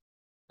deep.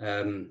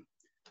 Again,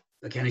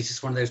 he's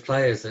just one of those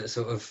players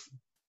that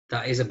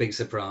that is a big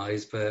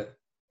surprise, but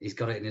he's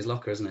got it in his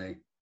locker, hasn't he?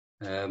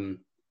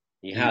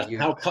 He has.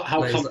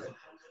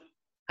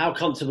 How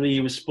comfortable are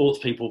you with sports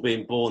people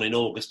being born in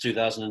August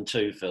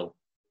 2002, Phil?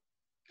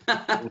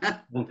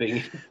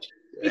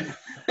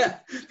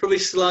 Probably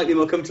slightly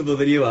more comfortable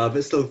than you are,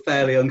 but still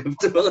fairly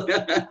uncomfortable.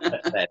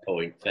 Fair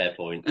point.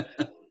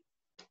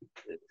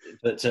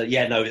 But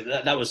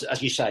that was,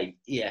 as you say,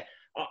 yeah.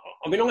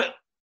 I mean,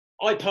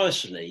 I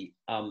personally,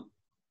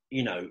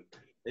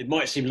 it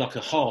might seem like a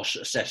harsh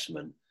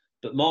assessment,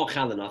 but Mark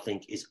Allen, I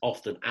think, is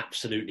often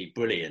absolutely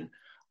brilliant.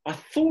 I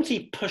thought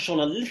he'd push on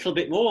a little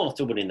bit more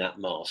after winning that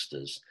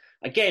Masters.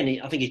 Again,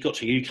 I think he's got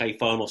to a UK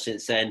final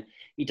since then.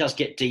 He does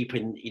get deep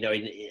in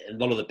a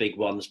lot of the big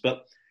ones,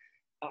 but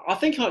I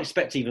think I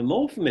expect even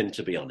more from him,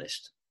 to be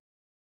honest.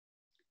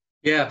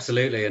 Yeah,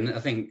 absolutely, and I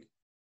think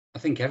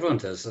everyone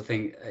does. I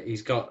think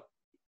he's got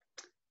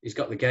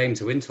the game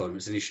to win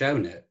tournaments, and he's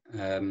shown it.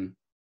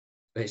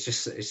 It's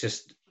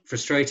just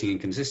frustrating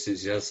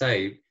inconsistency. I'll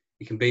say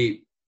you can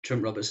beat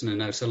Trump, Robertson,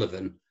 and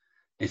O'Sullivan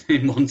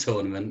in one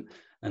tournament,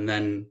 and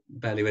then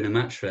barely win a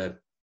match for the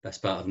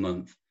best part of a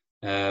month.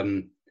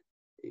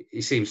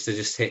 He seems to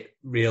just hit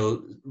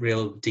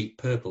real deep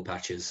purple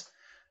patches.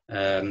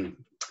 But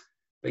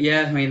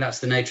yeah, I mean, that's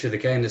the nature of the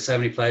game. There's so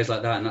many players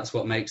like that, and that's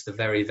what makes the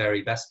very,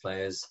 very best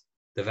players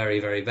the very,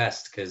 very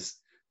best, because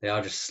they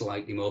are just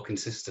slightly more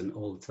consistent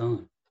all the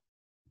time.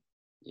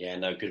 Yeah,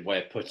 no, good way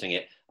of putting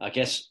it. I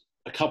guess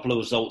a couple of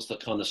results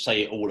that kind of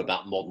say it all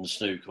about modern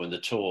snooker and the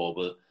tour,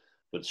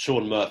 but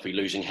Sean Murphy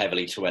losing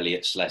heavily to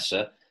Elliot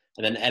Slesser,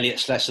 and then Elliot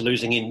Slesser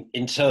losing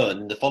in turn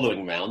in the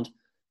following round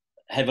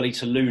heavily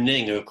to Lu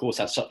Ning, who of course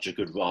had such a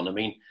good run. I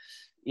mean,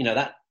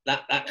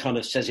 that kind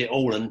of says it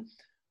all. And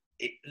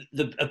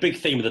a big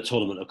theme of the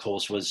tournament, of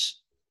course, was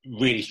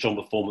really strong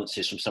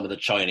performances from some of the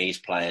Chinese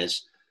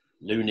players.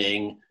 Lu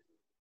Ning,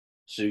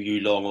 Zhu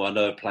Yulong, who I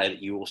know a player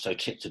that you also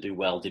tipped to do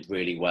well, did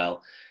really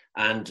well.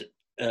 And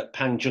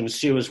Pang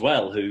Jung-Soo as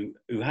well, who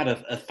had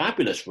a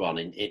fabulous run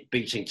in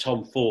beating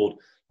Tom Ford,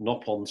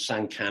 Noppon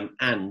Sankam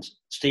and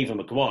Stephen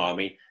Maguire. I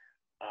mean,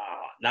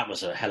 that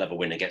was a hell of a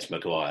win against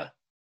Maguire.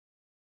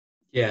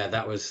 Yeah,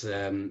 that was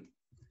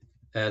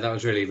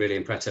really, really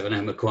impressive. I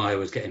know Maguire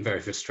was getting very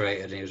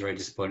frustrated and he was very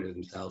disappointed with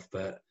himself,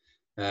 but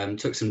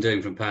took some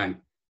doing from Pang.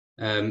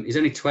 He's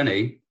only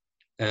 20.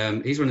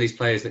 He's one of these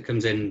players that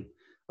comes in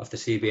off the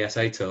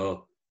CBSA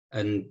tour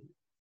and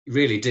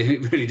really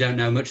don't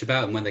know much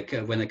about them when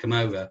they come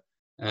over.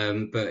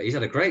 But he's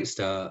had a great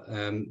start.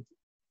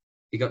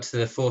 He got to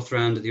the 4th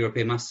round at the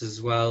European Masters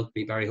as well,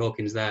 beat Barry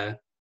Hawkins there.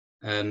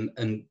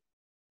 And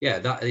yeah,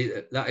 that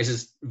is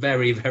just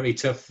very, very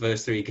tough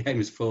first 3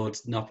 games for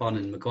Noppon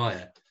and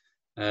Maguire.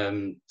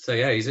 So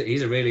yeah,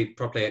 he's a really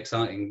properly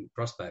exciting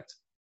prospect.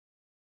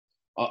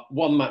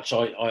 One match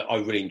I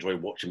really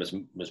enjoyed watching was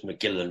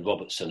McGill and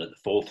Robertson at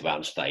the 4th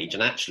round stage,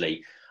 and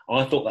actually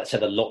I thought that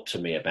said a lot to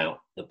me about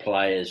the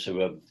players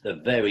who are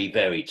the very,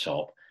 very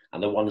top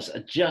and the ones that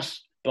are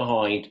just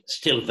behind,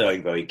 still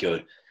very, very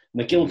good.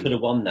 McGill could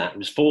have won that. It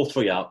was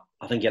 4-3 up.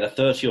 I think he had a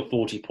 30 or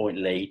 40 point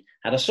lead,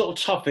 had a sort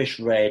of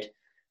toughish red,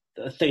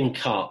 a thin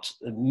cut,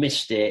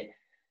 missed it,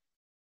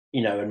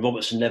 and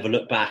Robertson never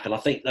looked back. And I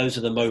think those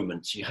are the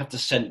moments. You have to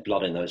scent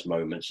blood in those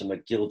moments, and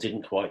McGill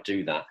didn't quite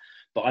do that.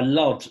 But I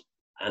loved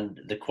and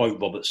the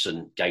quote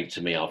Robertson gave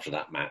to me after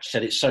that match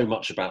said it so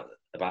much about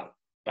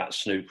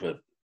snooker.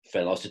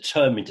 Phil, I was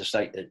determined to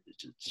say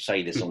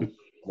this on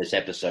this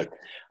episode.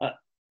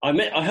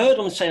 I heard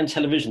him say on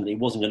television that he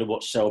wasn't going to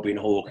watch Selby and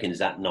Hawkins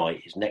that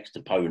night, his next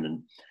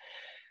opponent.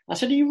 I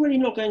said, "Are you really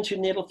not going to,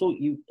 Neil? I thought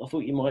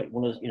you might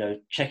want to,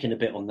 check in a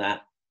bit on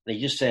that." And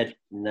he just said,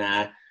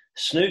 "Nah,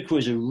 snooker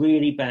is a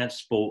really bad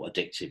sport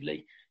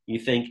addictively. You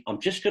think,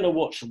 I'm just going to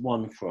watch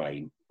one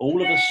frame.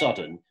 All of a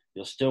sudden,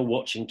 you're still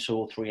watching 2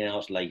 or 3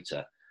 hours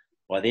later.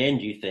 By the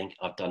end, you think,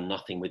 I've done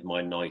nothing with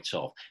my night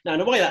off." Now,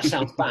 in a way, that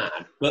sounds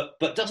bad, but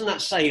doesn't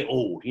that say it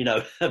all,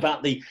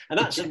 about and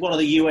that's one of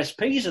the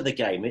USPs of the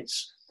game.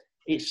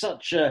 It's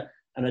such an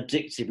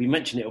addictive, we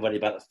mentioned it already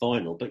about the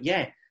final, but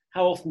yeah,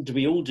 how often do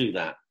we all do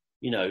that?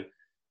 And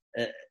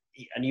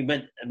you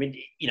meant,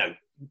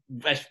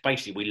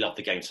 basically we love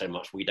the game so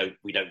much, we don't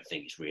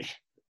think it's really,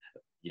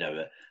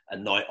 a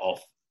night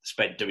off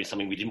spent doing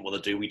something we didn't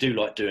want to do. We do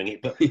like doing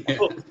it, but yeah.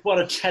 What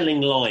a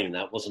telling line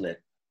that, wasn't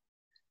it?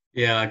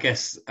 Yeah, I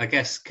guess,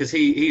 because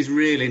he's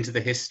really into the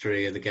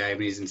history of the game,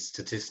 and he's into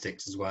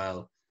statistics as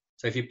well.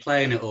 So if you're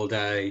playing it all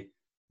day,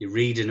 you're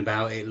reading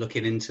about it,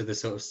 looking into the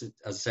sort of,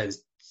 as I said,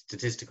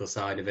 statistical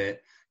side of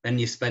it, then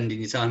you're spending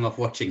your time off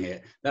watching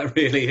it. That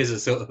really is a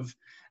sort of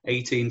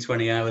 18,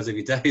 20 hours of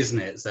your day,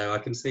 isn't it? So I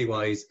can see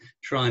why he's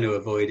trying to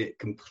avoid it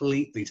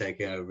completely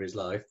taking over his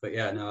life. But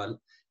yeah, no,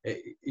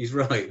 he's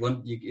right.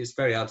 It's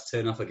very hard to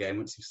turn off a game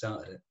once you've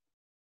started it.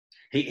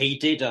 He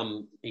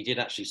did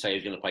actually say he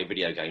was going to play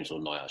video games all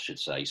night, I should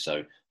say.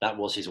 So that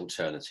was his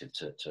alternative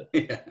to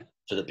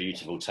the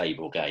beautiful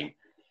table game.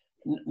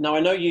 Now, I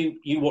know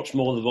you watched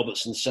more of the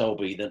Robertson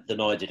Selby than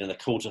I did in the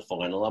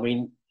quarterfinal. I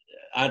mean,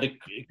 I had a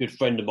good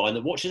friend of mine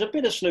that watches a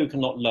bit of snooker,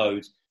 not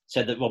loads,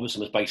 said that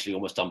Robertson was basically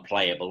almost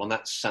unplayable, and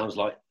that sounds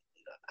like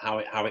how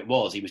it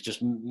was. He was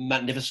just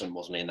magnificent,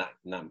 wasn't he, in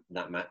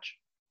that match?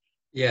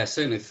 Yeah,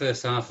 certainly the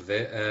first half of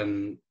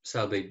it.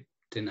 Selby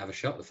didn't have a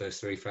shot the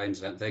first 3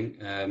 frames, I don't think.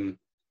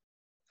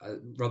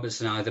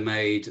 Robertson either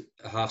made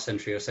a half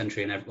century or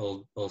century in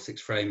all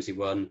 6 frames he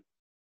won,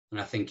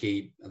 and I think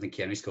he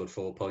only scored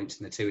 4 points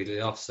in the 2 he did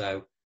off,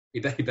 so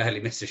he barely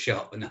missed a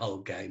shot in the whole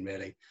game,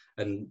 really.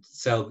 And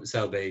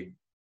Selby,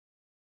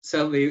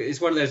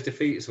 it's one of those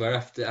defeats where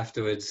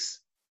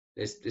afterwards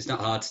it's not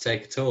hard to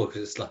take at all,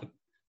 because it's like,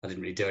 I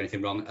didn't really do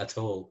anything wrong at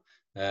all.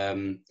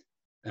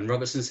 And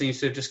Robertson seems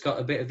to have just got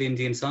a bit of the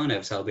Indian sign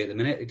over Selby at the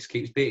minute. He just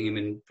keeps beating him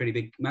in pretty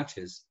big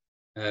matches.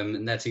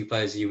 And they're 2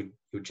 players you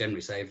would generally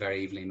say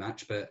very evenly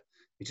matched, but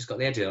he just got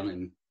the edge on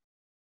him.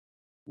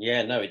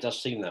 Yeah, no, it does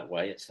seem that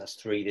way. That's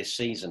 3 this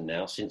season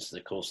now, since,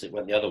 of course, it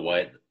went the other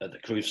way at the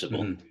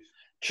Crucible.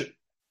 Mm-hmm.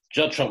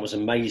 Judd Trump was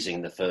amazing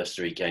in the first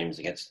 3 frames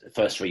against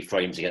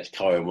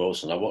Kyron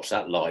Wilson. I watched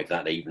that live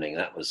that evening.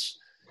 That was,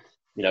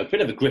 a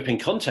bit of a gripping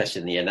contest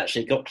in the end.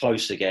 Actually, it got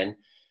close again.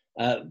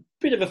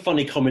 Bit of a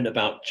funny comment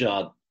about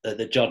Judd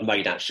that Judd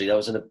made, actually. There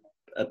was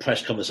a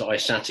press conference that I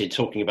sat in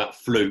talking about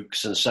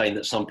flukes and saying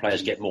that some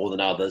players get more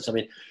than others. I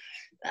mean,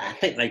 I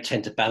think they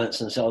tend to balance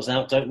themselves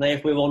out, don't they,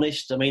 if we're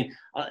honest? I mean,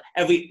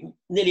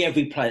 nearly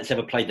every player that's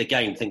ever played the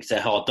game thinks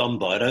they're hard done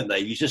by, don't they?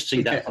 You just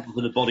see that from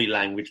the body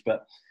language,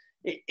 but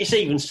it's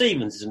even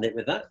Stevens, isn't it,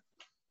 with that?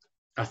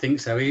 I think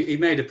so. He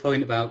made a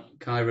point about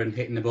Kyron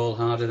hitting the ball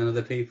harder than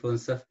other people and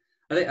stuff.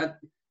 I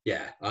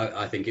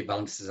think it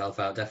balances itself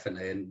out,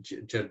 definitely, and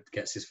Judd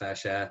gets his fair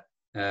share.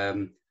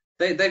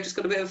 They've just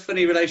got a bit of a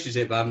funny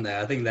relationship, haven't they?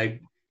 I think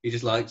he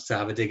just likes to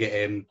have a dig at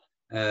him.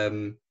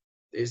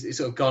 It's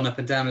sort of gone up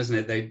and down,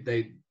 isn't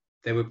it?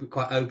 They were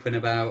quite open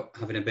about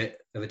having a bit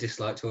of a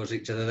dislike towards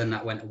each other. Then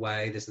that went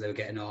away. They were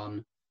getting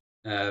on.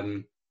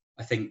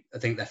 I think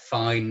they're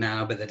fine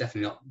now, but they're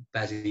definitely not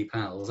buddy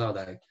pals, are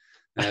they?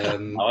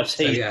 I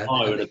teased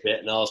Kyron a bit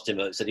and asked him.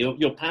 I said,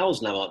 "You're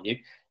pals now, aren't you?"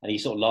 And he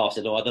sort of laughed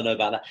and said, "Oh, I don't know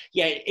about that."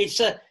 Yeah, it's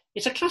a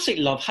classic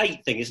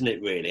love-hate thing, isn't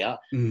it, really? I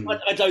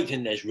don't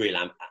think there's real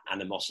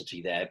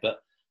animosity there, but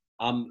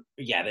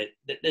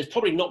there's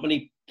probably not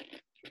many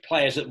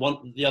players that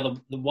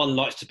one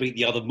likes to beat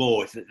the other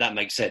more, if that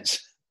makes sense.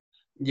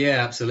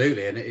 Yeah,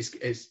 absolutely. And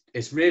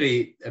it's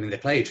really, I mean, they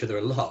play each other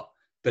a lot,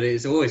 but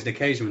it's always an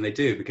occasion when they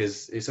do,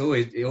 because it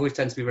always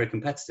tends to be very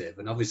competitive.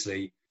 And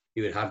obviously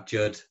you would have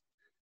Judd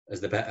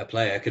as the better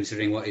player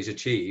considering what he's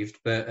achieved,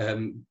 but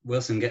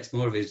Wilson gets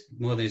more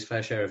than his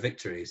fair share of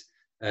victories.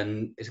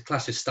 And it's a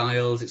clash of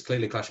styles. It's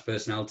clearly a clash of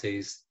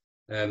personalities.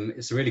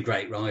 It's a really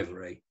great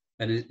rivalry,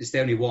 and it's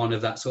the only one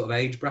of that sort of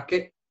age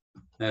bracket.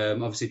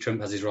 Obviously,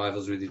 Trump has his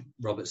rivals with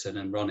Robertson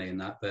and Ronnie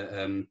and that, but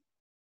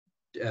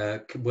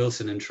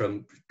Wilson and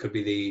Trump could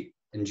be the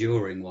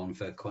enduring one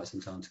for quite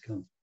some time to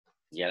come.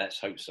 Yeah, let's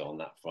hope so on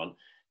that front.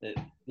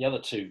 The other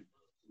 2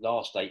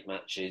 last 8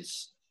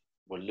 matches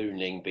were Lu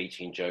Ning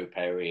beating Joe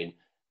Perry and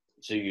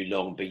Zhu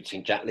Yulong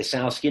beating Jack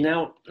Lisowski.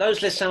 Now, those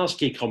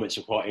Lisowski comments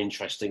were quite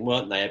interesting,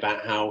 weren't they,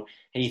 about how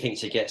he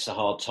thinks he gets a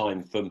hard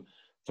time from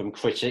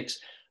critics.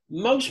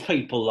 Most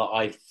people that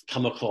I've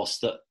come across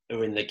that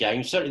are in the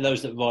game, certainly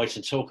those that write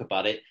and talk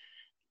about it,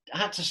 I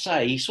had to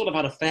say he sort of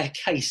had a fair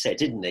case there,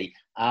 didn't he?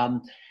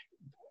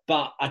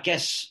 But I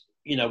guess,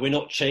 we're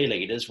not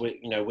cheerleaders.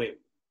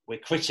 we're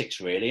critics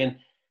really, and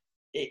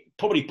it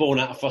probably born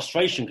out of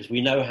frustration because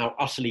we know how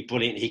utterly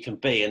brilliant he can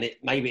be, and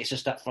maybe it's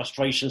just that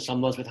frustration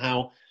sometimes with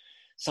how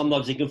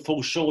sometimes he can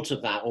fall short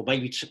of that, or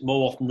maybe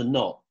more often than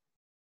not.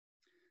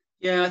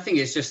 Yeah, I think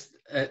it's just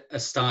a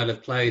style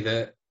of play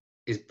that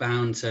is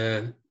bound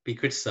to be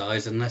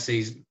criticised unless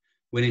he's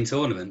winning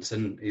tournaments,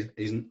 and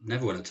he's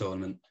never won a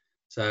tournament.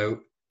 So,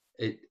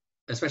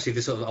 especially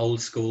the sort of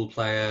old school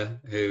player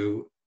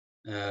who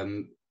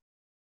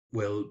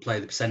will play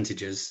the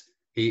percentages,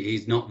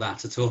 he's not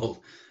that at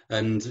all.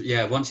 And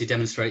yeah, once you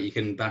demonstrate you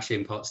can bash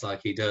in pots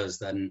like he does,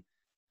 then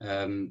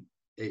it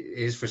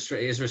is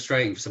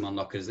frustrating for some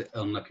onlookers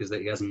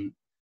that he hasn't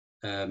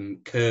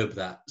curbed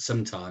that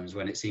sometimes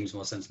when it seems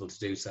more sensible to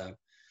do so.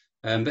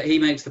 But he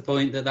makes the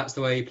point that that's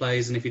the way he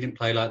plays, and if he didn't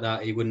play like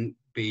that, he wouldn't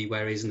be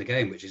where he is in the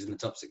game, which is in the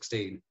top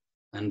 16,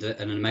 and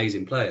an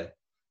amazing player.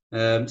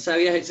 So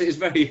yeah, it's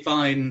very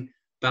fine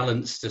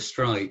balance to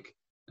strike.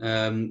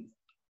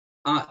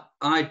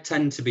 I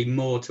tend to be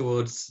more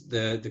towards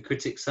the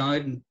critic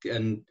side,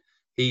 and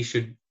he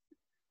should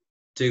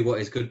do what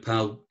his good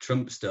pal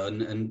Trump's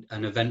done,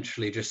 and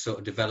eventually just sort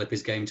of develop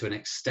his game to an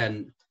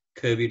extent,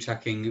 curb your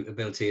attacking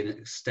ability to an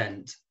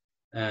extent,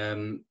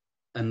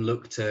 and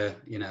look to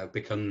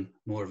become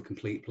more of a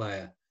complete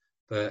player.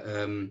 But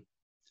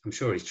I'm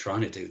sure he's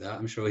trying to do that.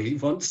 I'm sure he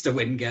wants to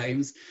win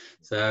games.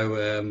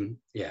 So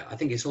yeah, I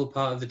think it's all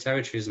part of the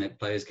territory, isn't it?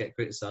 Players get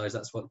criticised.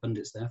 That's what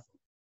pundits there for.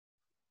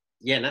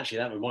 Yeah, and actually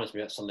that reminds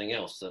me of something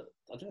else that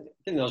I didn't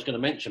think I was going to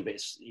mention, but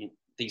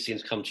these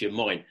things come to your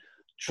mind.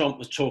 Trump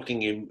was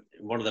talking in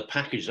one of the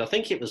packages, I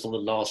think it was on the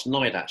last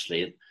night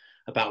actually,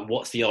 about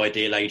what's the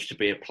ideal age to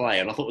be a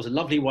player. And I thought it was a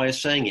lovely way of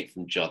saying it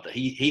from Judd, that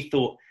he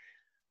thought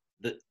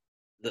that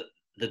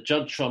the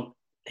Judd Trump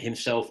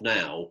himself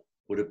now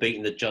would have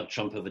beaten the Judd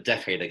Trump of a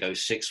decade ago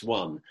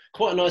 6-1.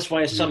 Quite a nice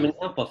way of summing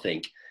it up, I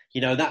think.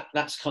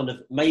 That's kind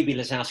of, maybe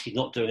Lisowski's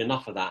not doing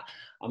enough of that.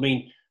 I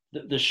mean,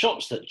 the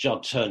shots that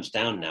Judd turns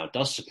down now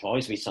does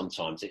surprise me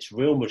sometimes. It's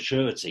real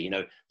maturity,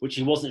 which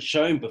he wasn't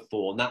shown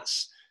before. And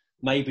that's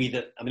maybe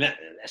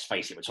let's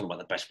face it, we're talking about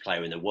the best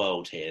player in the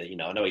world here.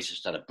 I know he's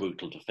just had a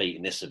brutal defeat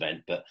in this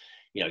event, but,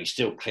 he's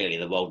still clearly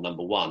the world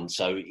number one.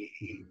 So,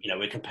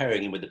 we're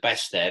comparing him with the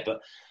best there.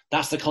 But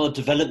that's the kind of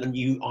development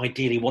you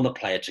ideally want a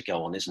player to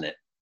go on, isn't it?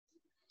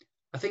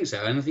 I think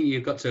so. And I think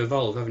you've got to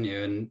evolve, haven't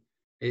you? And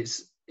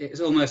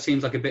it almost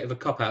seems like a bit of a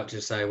cop-out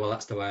to say, well,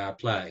 that's the way I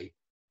play.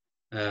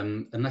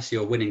 Unless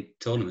you're winning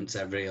tournaments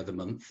every other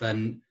month,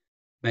 then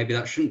maybe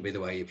that shouldn't be the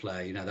way you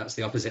play. That's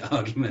the opposite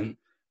argument.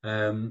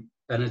 And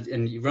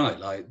you're right,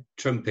 like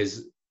Trump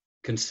is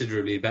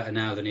considerably better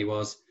now than he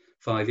was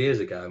 5 years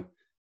ago.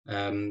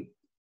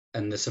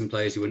 And there's some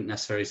players you wouldn't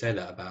necessarily say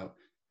that about.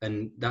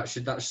 And that's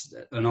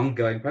an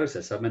ongoing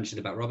process. I mentioned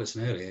about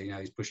Robertson earlier,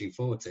 he's pushing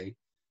 40,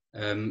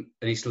 and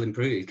he's still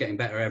improving. He's getting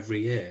better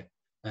every year,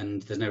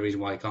 and there's no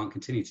reason why he can't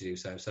continue to do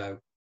so. So,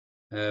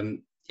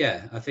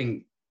 yeah, I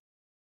think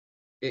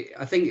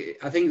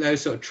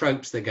those sort of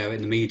tropes that go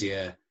in the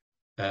media,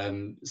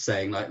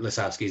 saying like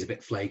Lisowski's a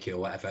bit flaky or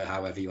whatever,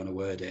 however you want to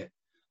word it,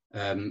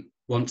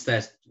 once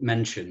they're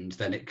mentioned,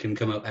 then it can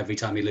come up every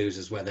time he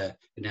loses, whether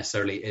it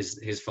necessarily is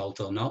his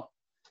fault or not.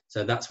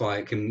 So that's why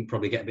it can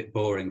probably get a bit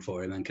boring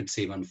for him and can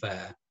seem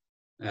unfair.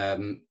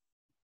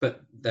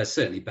 But there's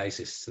certainly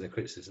basis to the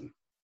criticism.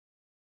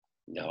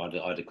 No,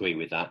 I'd agree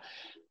with that.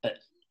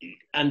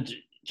 And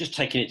just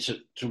taking it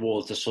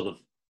towards the sort of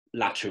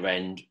latter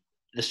end,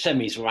 the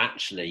semis were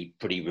actually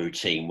pretty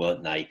routine,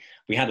 weren't they?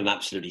 We had an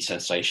absolutely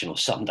sensational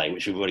Sunday,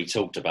 which we've already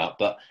talked about,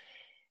 but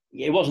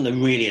it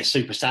wasn't really a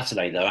super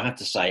Saturday, though. I have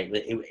to say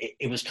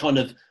it was kind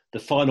of the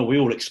final we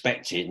all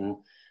expected, and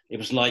it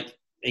was like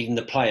even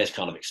the players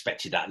kind of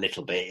expected that a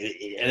little bit.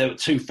 There were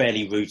two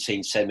fairly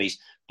routine semis,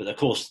 but of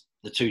course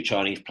the two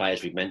Chinese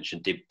players we've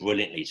mentioned did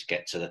brilliantly to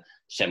get to the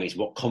semis.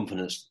 What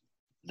confidence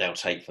they'll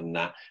take from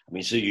that. I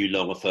mean, Zhu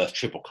Yulong, a first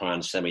Triple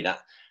Crown semi,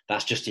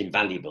 that's just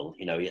invaluable.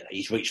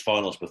 He's reached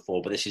finals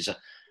before, but this is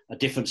a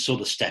different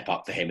sort of step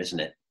up for him, isn't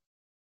it?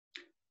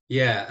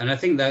 Yeah, and I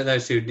think that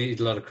those two need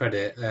a lot of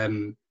credit.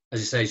 As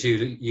you say,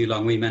 Zhu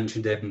Yulong, we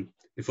mentioned him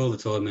before the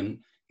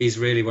tournament. He's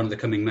really one of the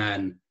coming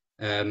men.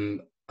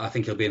 I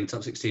think he'll be in the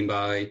top 16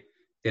 by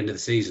the end of the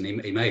season.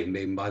 He may even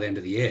be by the end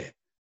of the year.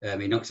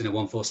 He knocked in a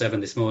 147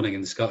 this morning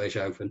in the Scottish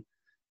Open.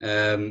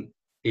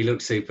 He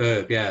looked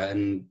superb, yeah,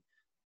 and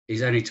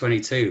he's only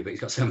 22, but he's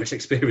got so much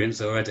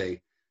experience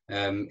already.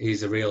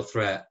 He's a real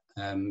threat,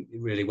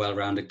 really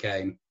well-rounded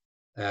game.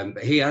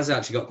 But he has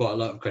actually got quite a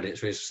lot of credit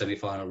for his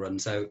semi-final run.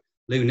 So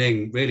Liu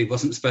Ning really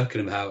wasn't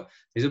spoken about.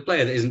 He's a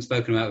player that isn't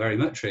spoken about very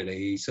much,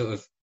 really.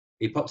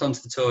 He popped onto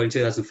the tour in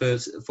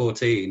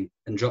 2014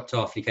 and dropped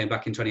off. He came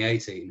back in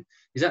 2018.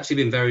 He's actually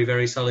been very,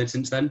 very solid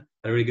since then.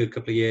 A really good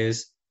couple of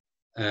years.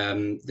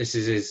 This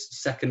is his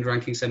second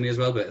ranking semi as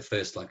well, but at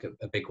first, like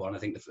a big one. I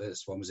think the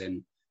first one was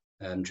in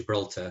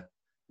Gibraltar.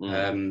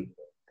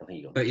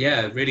 But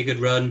yeah, really good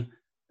run.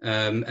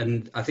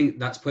 And I think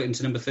that's put him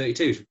to number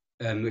 32,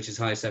 which is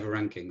highest ever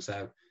ranking.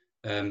 So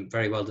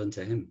very well done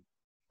to him.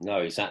 No,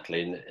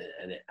 exactly.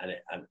 And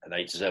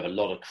they deserve a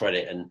lot of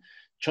credit. And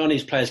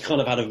Chinese players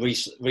kind of had a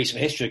recent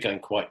history of going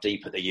quite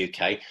deep at the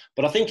UK.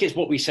 But I think it's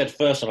what we said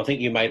first, and I think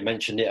you may have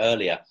mentioned it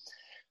earlier.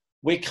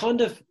 We're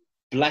kind of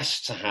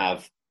blessed to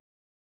have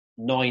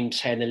 9,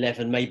 10,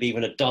 11, maybe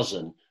even a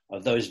dozen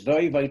of those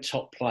very, very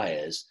top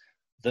players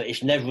that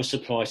it's never a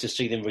surprise to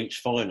see them reach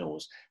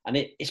finals. And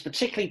it's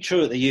particularly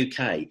true at the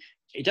UK.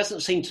 It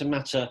doesn't seem to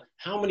matter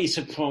how many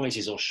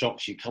surprises or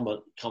shocks you come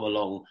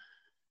along,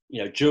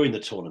 during the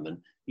tournament,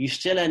 you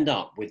still end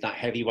up with that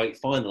heavyweight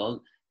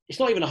final. It's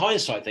not even a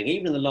hindsight thing.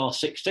 Even in the last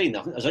 16,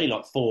 I think there's only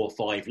like 4 or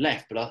 5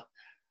 left. But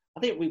I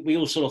think we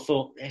all sort of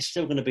thought there's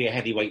still going to be a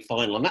heavyweight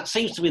final. And that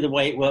seems to be the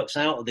way it works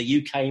out at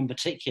the UK in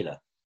particular.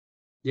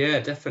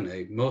 Yeah,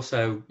 definitely. More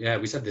so,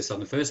 we said this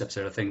on the first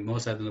episode, I think, more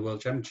so than the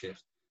World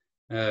Championships.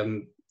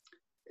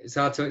 It's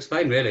hard to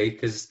explain, really,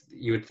 because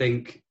you would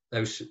think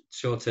those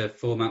shorter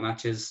format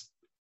matches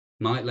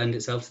might lend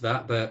itself to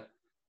that. But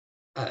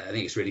I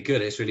think it's really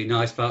good. It's a really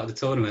nice part of the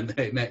tournament.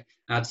 It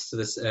adds to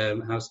this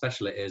how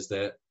special it is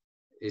that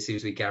it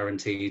seems to be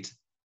guaranteed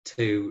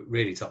 2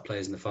 really top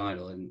players in the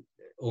final, and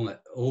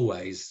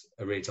always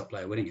a really top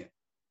player winning it.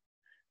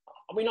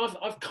 I mean,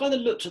 I've kind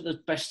of looked at the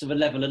best of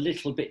 11 a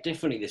little bit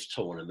differently this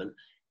tournament.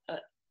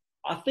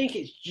 I think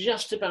it's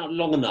just about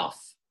long enough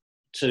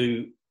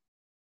to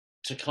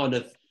kind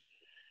of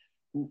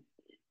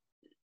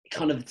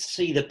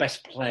see the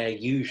best player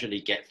usually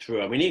get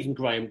through. I mean, even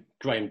Graham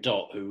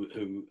Dott,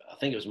 who I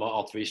think it was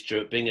after his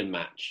Stuart Bingham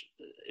match,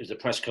 it was a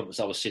press conference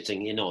I was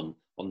sitting in on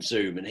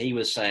Zoom, and he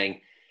was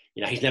saying,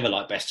 he's never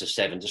liked best of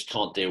 7, just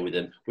can't deal with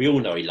them. We all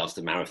know he loves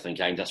the marathon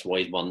game. That's why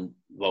he's won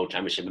World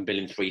Championship and been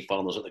in 3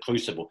 finals at the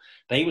Crucible.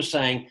 But he was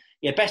saying,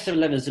 best of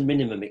 11 is the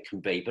minimum it can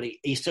be, but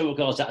he still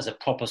regards that as a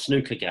proper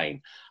snooker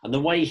game. And the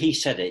way he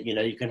said it,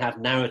 you can have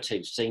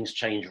narratives, things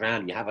change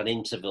around, you have an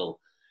interval.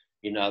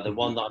 The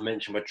one that I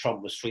mentioned where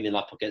Trump was 3-0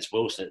 up against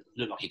Wilson, it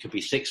looked like it could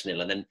be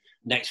 6-0. And then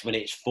next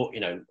minute, it's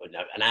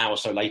an hour or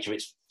so later,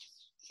 it's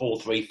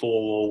 4-3,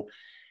 4-all.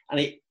 And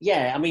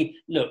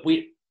look,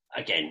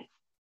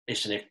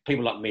 listen, if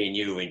people like me and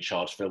you were in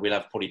charge, Phil, we'd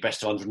have probably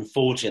best of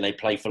 140 and they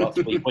play for like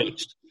 3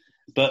 weeks.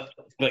 But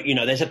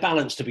there's a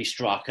balance to be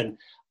struck. And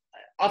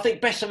I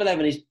think best of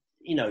 11 is,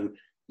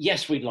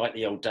 yes, we'd like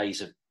the old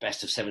days of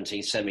best of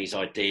 17 semis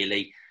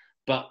ideally.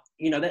 But,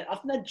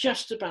 they're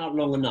just about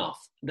long enough.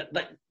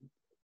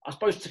 I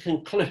suppose to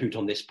conclude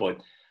on this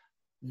point,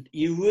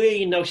 you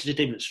really notice the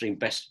difference between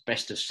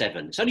best of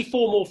 7. It's only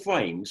 4 more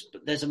frames,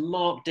 but there's a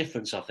marked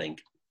difference, I think.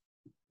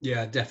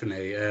 Yeah,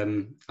 definitely.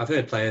 I've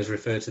heard players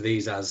refer to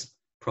these as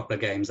proper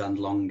games and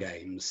long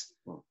games.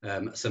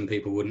 Some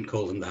people wouldn't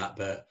call them that,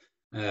 but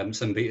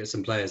some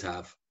players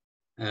have.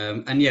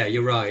 And yeah,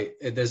 you're right.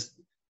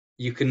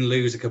 You can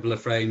lose a couple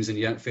of frames and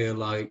you don't feel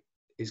like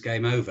it's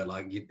game over,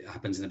 like it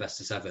happens in the best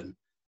of 7.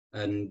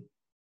 And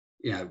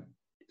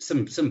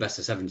some best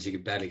of 7s you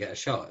could barely get a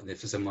shot if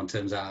someone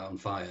turns out on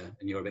fire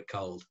and you're a bit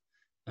cold.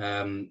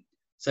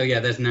 So yeah,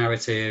 there's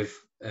narrative.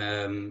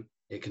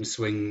 It can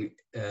swing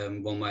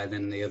one way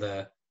than the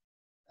other,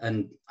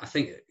 and I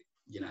think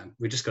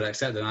we just got to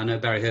accept them. I know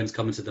Barry Hearn's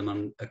commented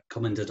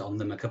on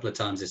them a couple of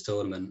times this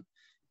tournament.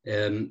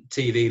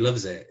 TV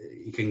loves it.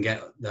 You can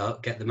get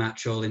the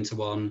match all into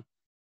one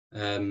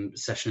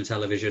session of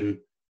television,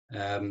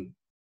 and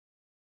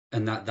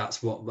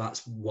that's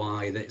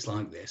why it's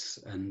like this,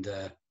 and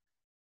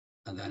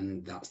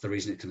then that's the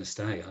reason it's going to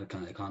stay. I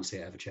can't see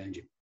it ever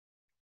changing.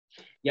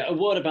 Yeah, a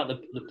word about the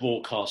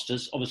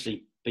broadcasters.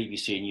 Obviously,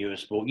 BBC and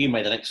Eurosport. You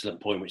made an excellent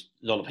point, which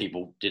a lot of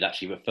people did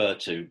actually refer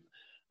to,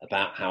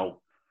 about how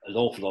an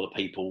awful lot of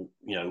people,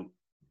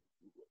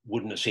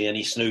 wouldn't have seen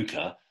any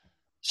snooker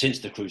since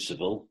the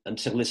Crucible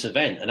until this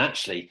event. And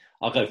actually,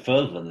 I'll go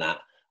further than that.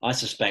 I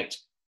suspect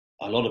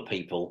a lot of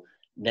people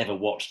never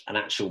watched an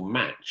actual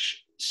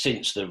match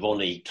since the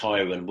Ronnie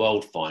Kyron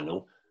World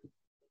Final.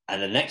 And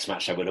the next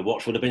match they would have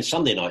watched would have been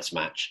Sunday night's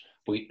match.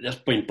 That's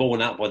been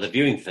borne out by the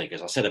viewing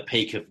figures. I said a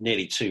peak of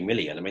nearly 2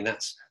 million. I mean,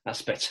 that's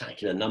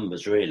spectacular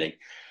numbers, really.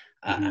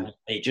 And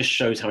it just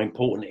shows how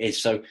important it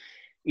is. So,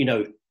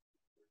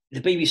 the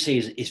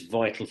BBC is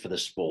vital for the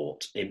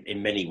sport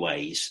in many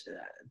ways.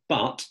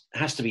 But it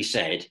has to be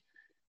said,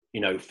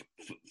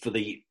 for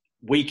the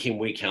week in,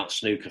 week out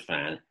snooker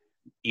fan,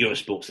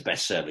 Eurosport's the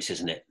best service,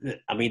 isn't it?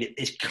 I mean,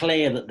 it's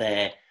clear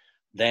that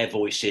their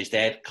voices,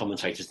 their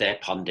commentators, their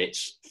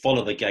pundits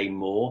follow the game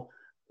more.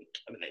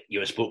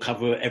 Eurosport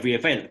cover every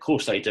event, of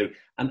course they do,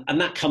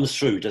 and that comes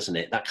through, doesn't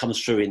it? That comes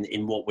through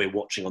in what we're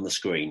watching on the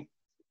screen.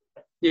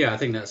 Yeah, I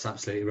think that's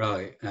absolutely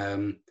right.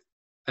 And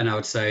I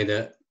would say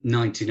that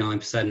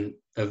 99%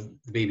 of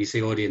the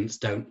BBC audience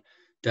don't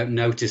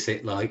notice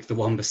it like the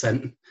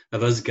 1%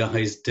 of us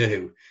guys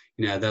do.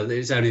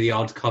 There's only the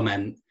odd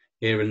comment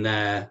here and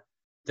there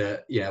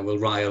that will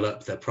rile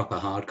up the proper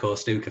hardcore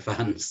snooker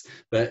fans,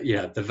 but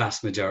the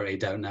vast majority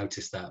don't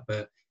notice that.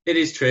 But it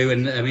is true,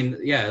 and I mean,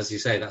 as you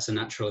say, that's a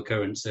natural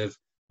occurrence of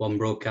one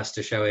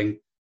broadcaster showing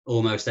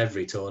almost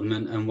every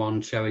tournament and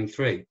one showing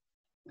 3.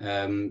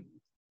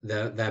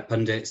 Their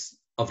pundits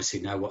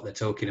obviously know what they're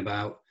talking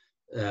about.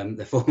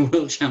 They're former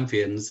world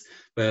champions,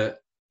 but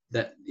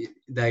that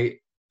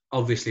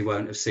obviously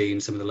won't have seen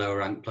some of the lower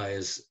ranked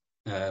players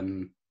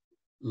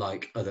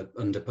like other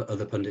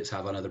pundits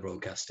have on other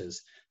broadcasters.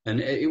 And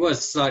it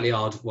was slightly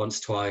odd once,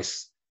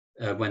 twice,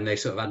 when they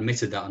sort of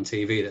admitted that on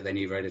TV that they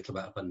knew very little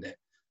about a pundit.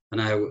 And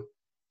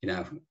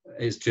now,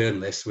 as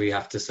journalists, we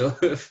have to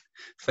sort of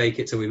fake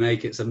it till we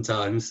make it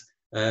sometimes.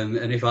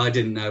 And if I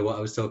didn't know what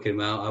I was talking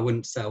about, I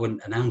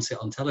wouldn't announce it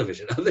on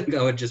television. I think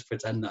I would just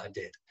pretend that I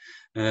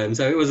did.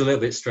 So it was a little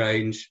bit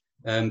strange.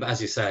 But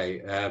as you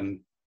say,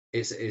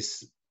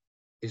 it's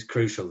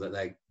crucial that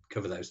they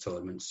cover those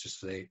tournaments just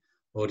for the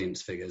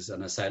audience figures.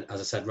 And as I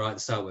said right at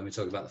the start when we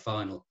talked about the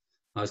final,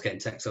 I was getting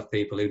texts off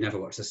people who never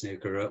watched the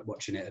snooker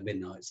watching it at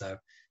midnight. So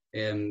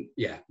we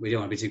don't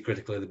want to be too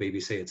critical of the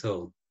BBC at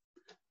all.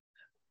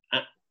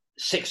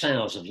 6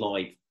 hours of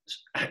live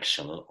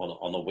action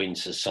on a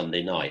winter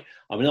Sunday night.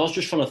 I mean, I was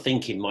just trying to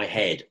think in my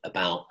head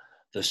about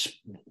the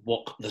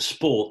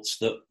sports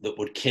that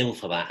would kill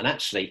for that, and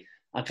actually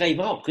I gave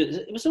up because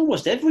it was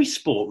almost every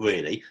sport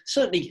really.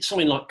 Certainly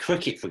something like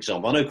cricket, for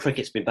example. I know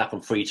cricket's been back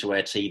on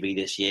free-to-air TV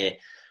this year,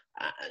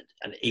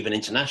 and even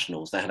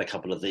internationals. They had a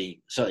couple of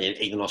certainly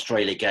even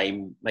Australia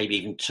game, maybe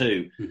even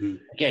two. Mm-hmm.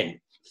 Again,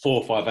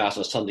 4 or 5 hours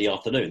on a Sunday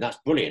afternoon. That's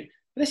brilliant.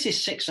 But this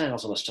is 6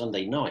 hours on a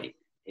Sunday night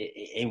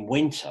in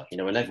winter,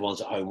 when everyone's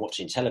at home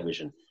watching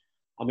television.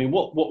 I mean,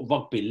 what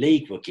rugby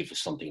league would give for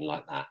something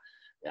like that?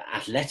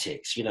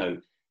 Athletics,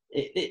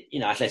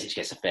 athletics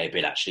gets a fair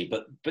bit actually,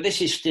 but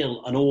this is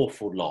still an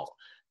awful lot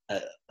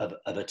of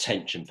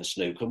attention for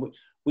snooker.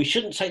 We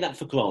shouldn't take that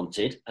for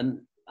granted,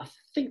 and I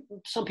think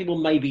some people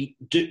maybe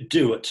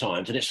do at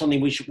times, and it's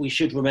something we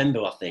should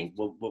remember. I think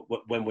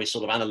when we're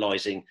sort of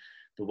analysing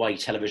the way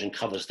television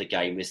covers the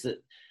game, is that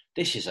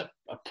this is a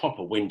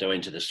proper window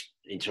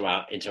into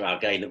our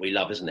game that we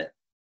love, isn't it?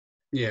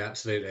 Yeah,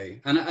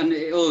 absolutely. And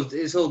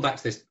it's all back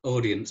to this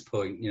audience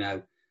point.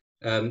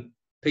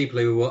 People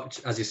who watch,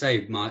 as you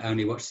say, might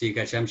only watch the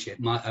UK Championship,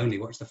 might only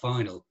watch the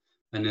final,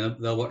 and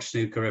they'll watch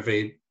snooker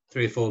every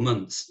 3 or 4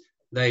 months.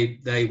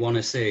 They want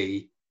to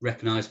see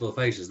recognisable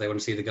faces. They want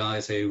to see the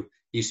guys who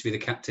used to be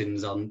the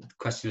captains on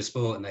Question of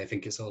Sport, and they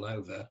think it's all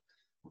over.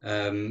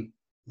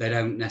 They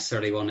don't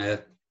necessarily want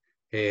to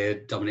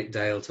hear Dominic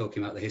Dale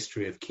talking about the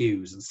history of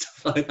cues and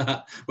stuff like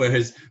that,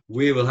 whereas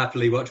we will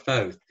happily watch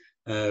both.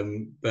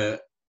 And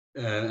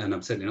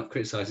I'm certainly not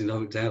criticising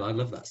Dominic Dale. I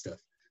love that stuff.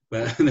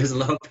 But there's a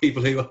lot of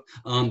people who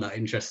aren't that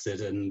interested,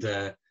 and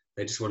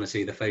they just want to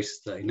see the faces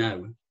that they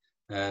know.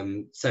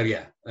 And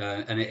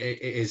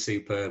it is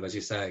superb, as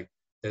you say.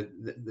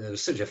 There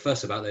was such a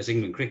fuss about those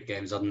England cricket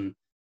games on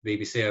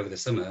BBC over the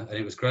summer, and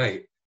it was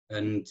great.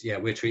 And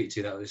we're treated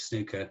to that with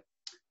snooker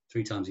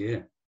 3 times a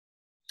year.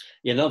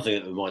 Yeah, another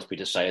thing that reminds me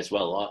to say as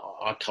well,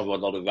 I cover a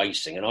lot of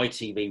racing, and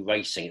ITV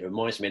racing, it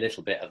reminds me a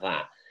little bit of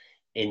that,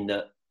 in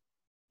that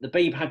the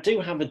BBC do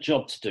have a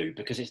job to do,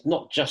 because it's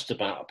not just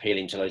about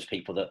appealing to those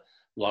people that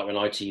like on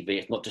ITV.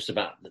 It's not just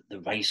about the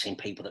racing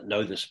people that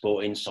know the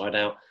sport inside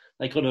out.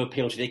 They've got to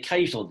appeal to the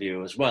occasional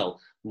viewer as well,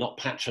 not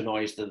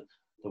patronise the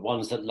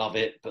ones that love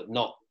it, but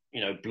not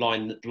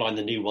blind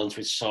the new ones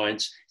with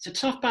science. It's a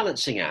tough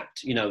balancing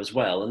act, as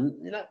well,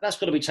 and that's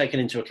got to be taken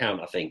into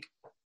account, I think.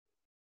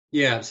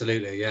 Yeah,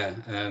 absolutely. Yeah,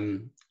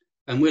 and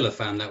we'll have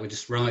found that with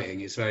just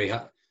writing. It's very.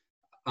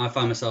 I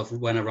find myself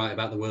when I write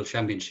about the World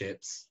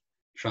Championships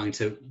trying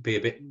to be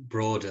a bit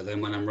broader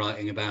than when I'm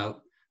writing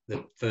about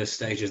the first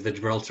stages of the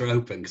Gibraltar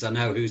Open, because I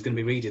know who's going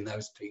to be reading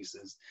those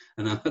pieces,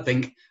 and I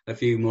think a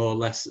few more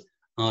less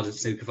ardent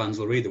snooker fans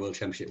will read the World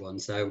Championship one.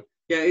 So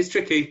yeah, it's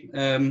tricky,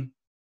 and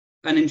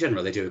in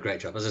general they do a great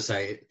job. As I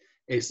say,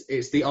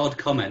 it's the odd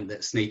comment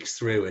that sneaks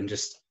through and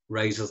just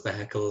raises the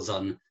heckles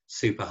on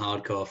super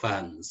hardcore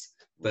fans,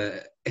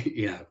 but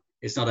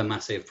it's not a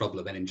massive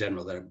problem, and in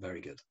general they're very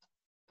good.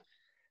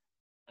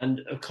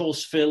 And of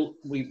course, Phil,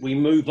 we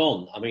move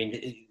on. I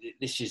mean,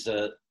 this is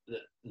the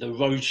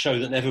road show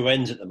that never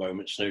ends at the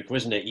moment, snooker,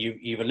 isn't it?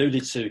 You've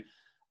alluded to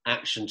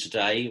action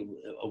today,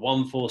 a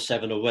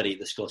 147 already at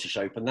the Scottish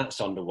Open. That's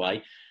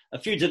underway. A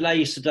few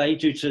delays today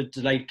due to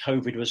delayed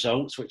COVID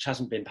results, which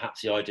hasn't been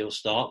perhaps the ideal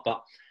start.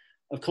 But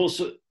of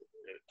course,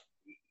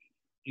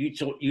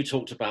 you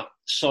talked about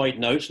side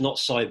notes, not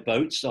side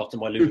boats, after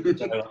my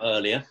Ludo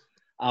earlier.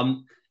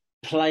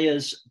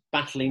 Players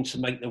battling to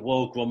make the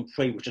World Grand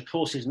Prix, which of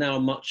course is now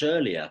much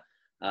earlier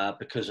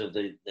because of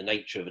the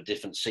nature of a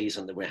different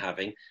season that we're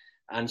having.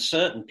 And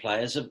certain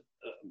players,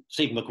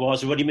 Stephen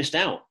Maguire's already missed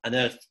out. And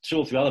there are 2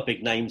 or 3 other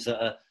big names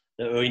that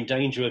are in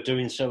danger of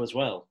doing so as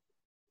well.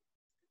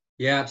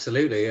 Yeah,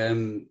 absolutely.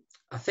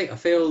 I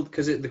feel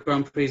because the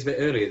Grand Prix is a bit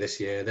earlier this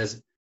year,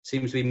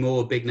 seems to be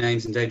more big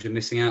names in danger of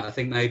missing out. I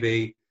think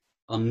maybe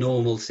on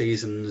normal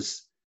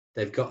seasons,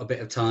 they've got a bit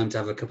of time to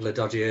have a couple of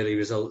dodgy early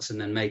results and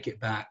then make it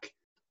back.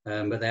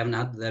 But they've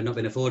not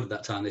been afforded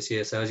that time this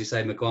year. So as you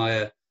say,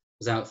 Maguire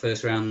was out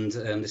first round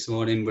this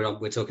morning.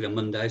 We're talking on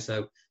Monday,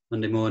 so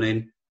Monday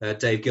morning.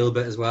 Dave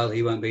Gilbert as well.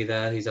 He won't be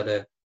there. He's had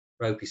a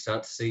ropey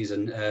start to the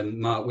season.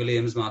 Mark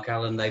Williams, Mark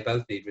Allen, they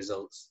both need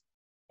results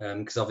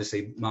because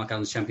obviously Mark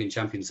Allen's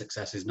champion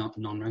success is not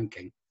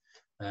non-ranking.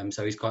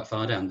 So he's quite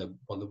far down the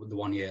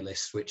 1 year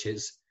list, which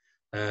is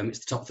It's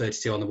the top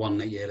 32 on the 1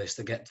 year list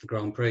that get to the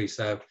Grand Prix.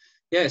 So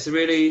yeah, it's a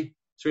really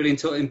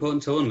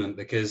important tournament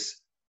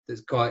because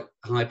there's quite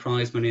high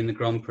prize money in the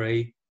Grand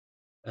Prix.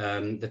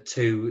 The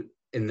two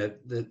in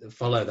the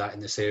follow that in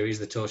the series,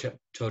 the Tour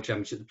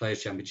Championship, the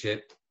Players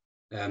Championship.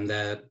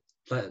 The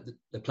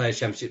Players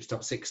Championship's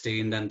top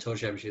 16, then Tour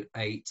Championship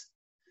 8.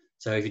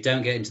 So if you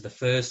don't get into the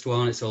first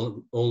one, it's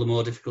all the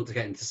more difficult to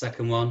get into the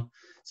second one.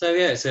 So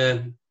yeah, it's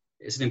an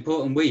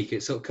important week.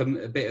 It's sort of come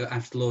a bit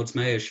after the Lord's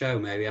Mayor's show,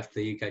 maybe after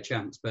the UK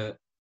Champs, but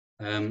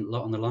a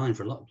lot on the line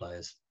for a lot of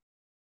players.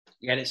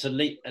 Yeah, and it's an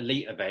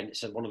elite event.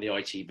 It's one of the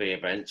ITV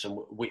events, and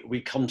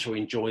we come to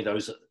enjoy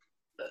those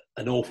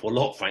an awful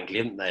lot, frankly,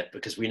 haven't they?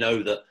 Because we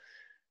know that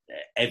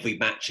every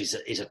match is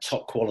a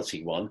top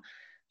quality one,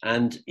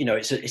 and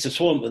it's a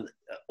tournament.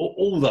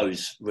 All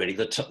those really,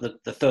 the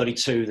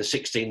 32, the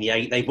 16, the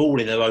 8, they've all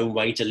in their own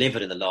way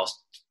delivered in the last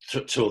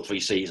 2 or 3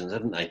 seasons,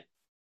 haven't they?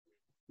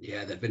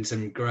 Yeah, there've been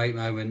some great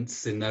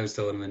moments in those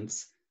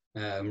tournaments.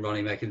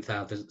 Ronnie making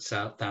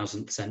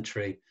 1000th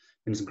century,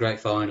 and some great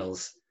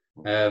finals.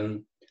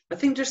 I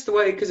think just the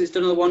way, because it's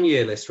done on the 1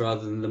 year list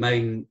rather than the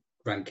main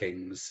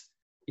rankings,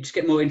 you just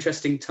get more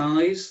interesting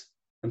ties,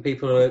 and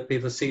people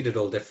are seeded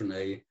all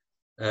differently.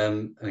 I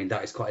mean,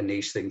 that is quite a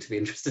niche thing to be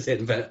interested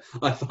in, but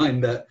I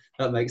find that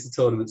makes the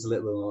tournaments a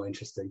little bit more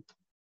interesting.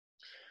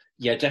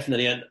 Yeah,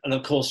 definitely. And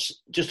of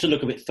course, just to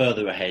look a bit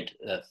further ahead,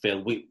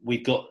 Phil,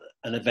 we've got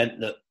an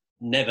event that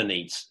never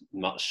needs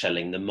much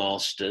selling, the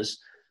Masters.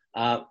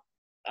 I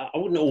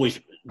wouldn't always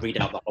read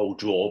out the whole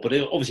draw, but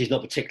obviously it's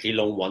not a particularly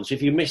long one. So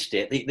if you missed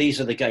it,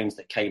 these are the games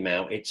that came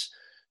out. It's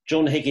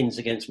John Higgins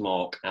against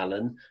Mark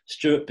Allen,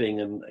 Stuart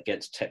Bingham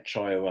against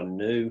Tetchire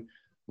Unnu,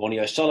 Ronnie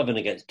O'Sullivan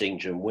against Ding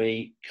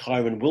Junhui,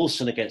 Kyron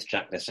Wilson against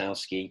Jack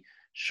Lesowski,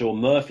 Sean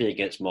Murphy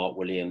against Mark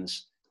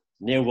Williams,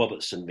 Neil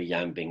Robertson v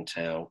Yan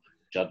Bingtao,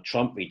 Judd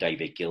Trump v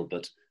David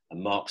Gilbert,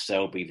 and Mark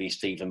Selby v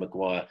Stephen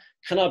Maguire.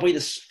 Can I be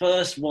the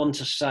first one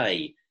to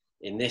say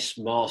in this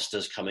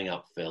Masters coming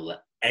up, Phil,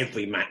 that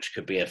every match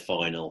could be a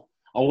final?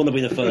 I want to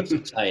be the first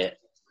to say it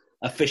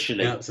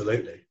officially. Yeah,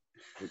 absolutely.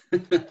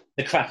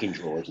 The cracking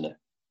draw, isn't it?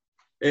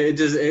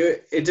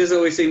 It does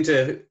always seem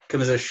to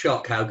come as a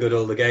shock how good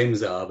all the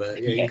games are,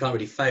 but you can't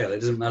really fail. It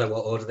doesn't matter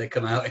what order they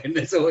come out in;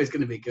 it's always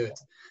going to be good.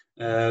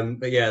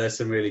 But yeah, there's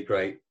some really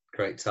great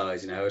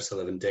ties.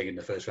 O'Sullivan Ding in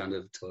the first round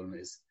of the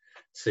tournament is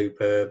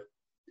superb.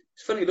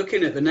 It's funny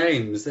looking at the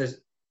names.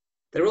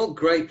 They're all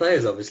great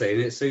players, obviously,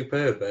 and it's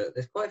superb. But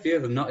there's quite a few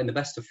of them not in the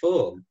best of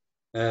form.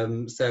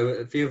 So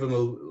a few of them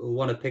will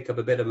want to pick up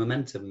a bit of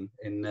momentum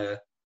in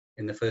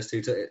the first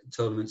two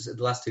tournaments,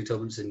 the last 2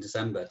 tournaments in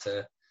December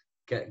to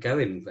get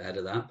going ahead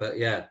of that. But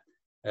yeah,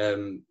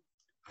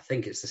 I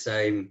think it's the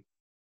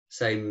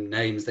same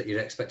names that you'd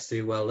expect to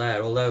do well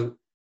there. Although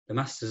the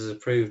Masters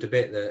have proved a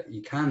bit that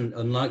you can,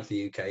 unlike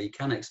the UK, you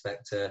can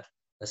expect a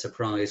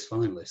surprise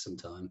finalist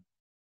sometime.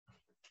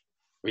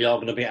 We are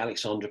going to be at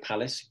Alexandra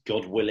Palace,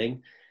 God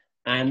willing,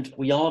 and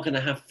we are going to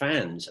have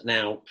fans.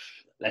 Now,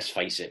 let's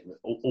face it,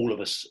 all of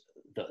us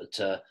that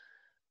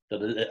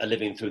are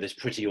living through this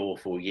pretty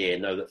awful year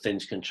know that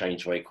things can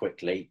change very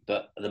quickly.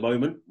 But at the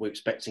moment, we're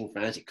expecting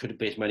fans. It could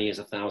be as many as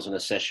 1,000 a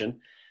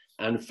session.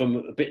 And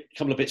from a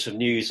couple of bits of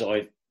news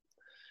I've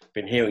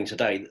been hearing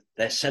today,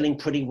 they're selling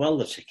pretty well,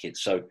 the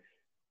tickets. So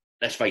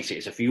let's face it,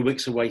 it's a few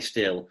weeks away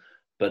still,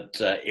 but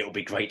it'll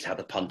be great to have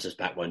the punters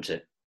back, won't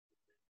it?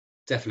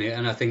 Definitely.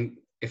 And I think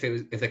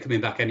if they're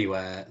coming back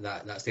anywhere,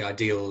 that's the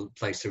ideal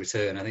place to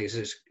return. I think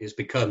it's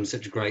become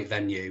such a great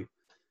venue.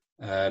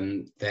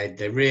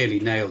 They really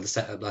nailed the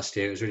setup last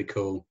year. It was really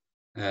cool.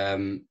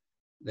 They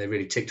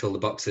really ticked all the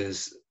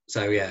boxes.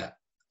 So yeah,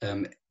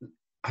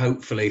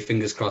 hopefully,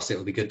 fingers crossed, it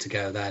will be good to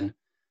go then.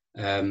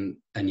 And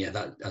yeah,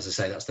 that, as I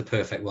say, that's the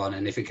perfect one.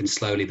 And if it can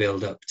slowly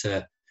build up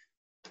to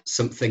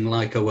something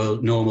like a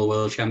normal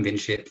world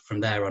championship from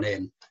there on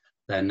in,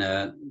 then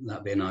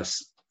that'd be a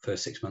nice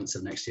first 6 months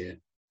of next year.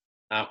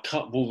 Our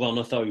cup will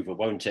runneth over,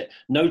 won't it?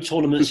 No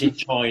tournaments in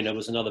China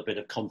was another bit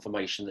of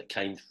confirmation that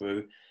came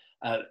through.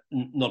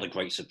 Not a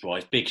great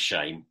surprise. Big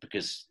shame,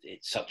 because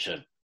it's such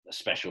a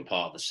special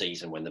part of the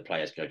season when the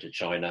players go to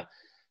China.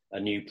 A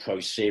new Pro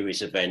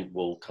Series event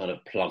will kind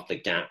of plug the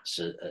gaps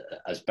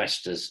as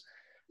best as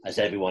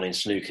everyone in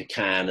snooker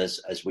can as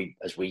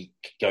we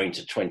go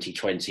into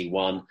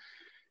 2021.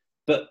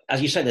 But as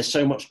you say, there's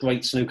so much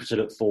great snooker to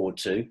look forward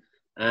to.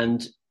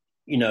 And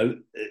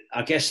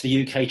I guess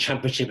the UK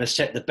Championship has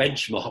set the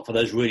benchmark for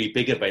those really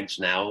big events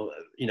now,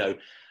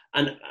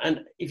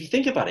 and if you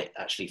think about it,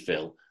 actually,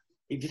 Phil,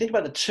 if you think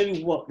about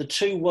the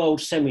two world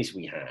semis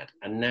we had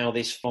and now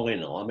this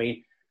final, I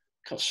mean,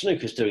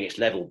 snooker's doing its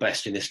level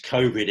best in this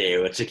COVID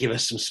era to give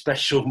us some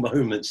special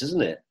moments,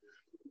 isn't it?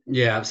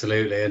 Yeah,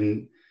 absolutely.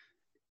 And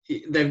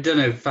they've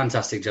done a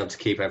fantastic job to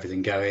keep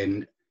everything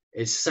going.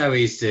 It's so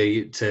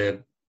easy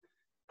to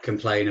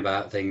complain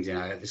about things,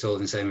 it's all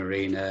in the same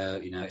arena,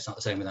 it's not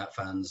the same without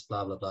fans,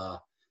 blah, blah, blah.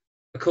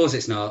 Of course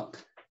it's not.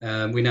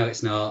 We know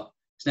it's not.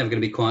 It's never going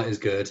to be quite as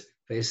good,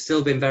 but it's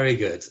still been very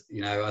good.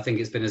 I think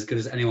it's been as good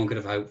as anyone could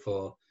have hoped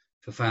for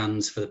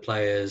fans, for the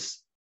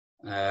players.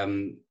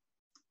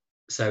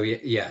 So,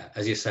 yeah,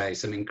 as you say,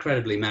 some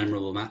incredibly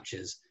memorable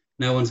matches.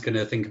 No one's going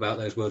to think about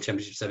those World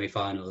Championship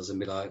semi-finals and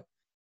be like,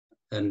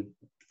 and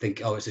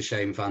think, oh, it's a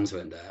shame fans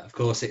weren't there. Of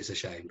course it's a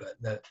shame,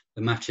 but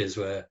the matches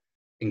were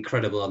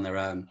incredible on their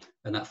own.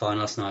 And that final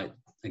last night,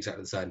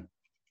 exactly the same.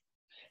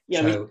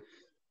 Yeah, so,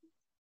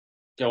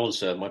 go on,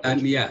 sir.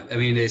 Yeah, I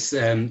mean, it's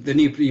the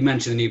new. You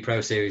mentioned the new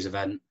Pro Series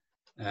event.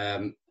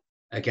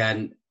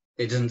 Again,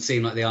 it doesn't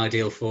seem like the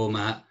ideal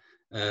format.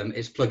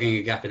 It's plugging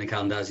a gap in the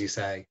calendar, as you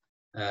say.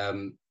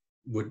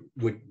 Would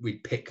we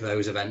pick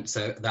those events,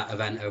 that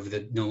event over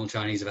the normal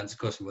Chinese events? Of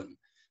course we wouldn't.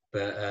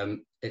 But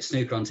it's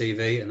snooker on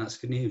TV, and that's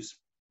good news.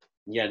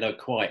 Yeah, no,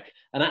 quite.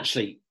 And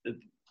actually, a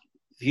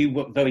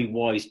few very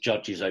wise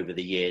judges over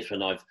the years,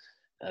 when I've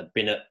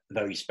been at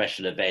very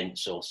special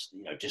events or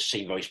just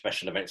seen very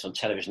special events on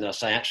television, they'll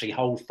say, actually,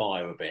 hold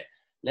fire a bit.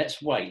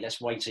 Let's wait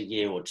a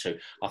year or two.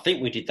 I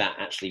think we did that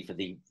actually for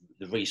the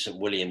recent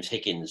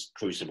Williams-Higgins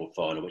Crucible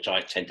final, which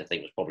I tend to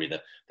think was probably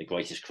the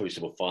greatest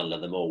Crucible final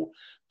of them all.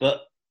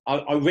 But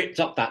I ripped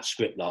up that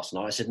script last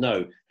night. I said,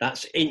 no,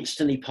 that's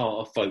instantly part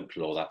of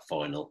folklore, that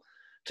final.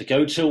 To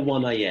go till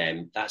 1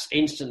 a.m., that's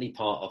instantly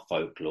part of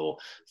folklore.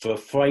 For a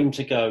frame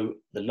to go,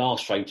 the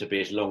last frame to be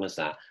as long as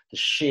that, the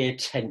sheer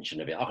tension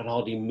of it, I can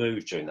hardly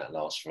move during that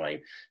last frame.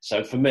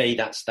 So for me,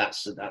 that's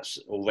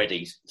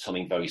already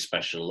something very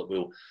special that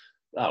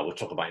we'll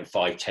talk about in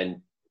 5,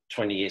 10,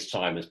 20 years'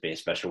 time as being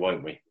special,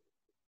 won't we?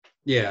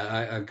 Yeah,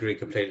 I agree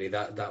completely.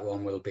 That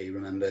one will be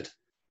remembered.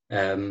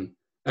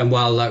 And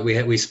while, like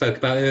we spoke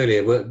about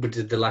earlier,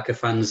 did the lack of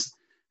fans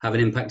have an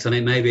impact on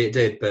it? Maybe it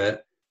did,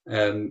 but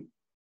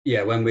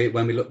yeah, when we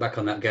look back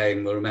on that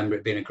game, we'll remember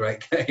it being a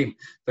great game,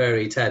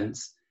 very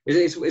tense.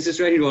 It's a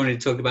strange one to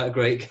talk about a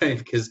great game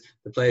because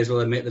the players will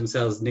admit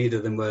themselves neither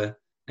of them were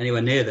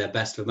anywhere near their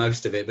best for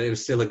most of it, but it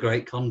was still a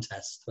great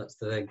contest. That's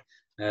the thing.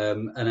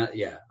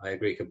 Yeah, I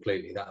agree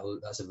completely.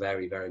 That's a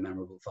very, very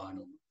memorable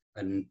final,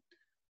 and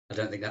I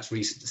don't think that's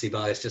recency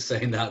bias just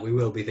saying that. We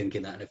will be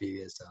thinking that in a few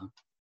years' time.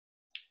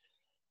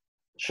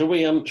 Shall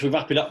we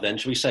wrap it up then?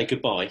 Shall we say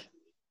goodbye?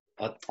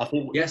 I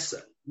think yes.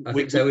 I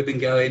think so. We've been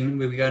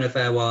going a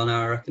fair while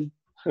now, I reckon.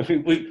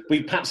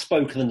 we perhaps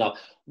spoken enough.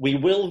 We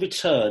will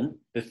return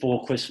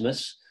before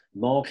Christmas.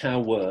 Mark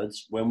our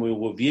words, when we'll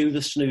review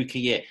the snooker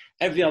year.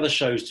 Every other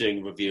show's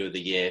doing a review of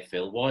the year,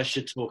 Phil. Why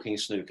should Talking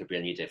Snooker be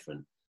any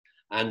different?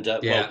 And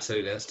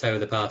absolutely. Let's toe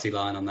the party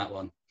line on that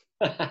one.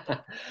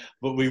 But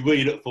we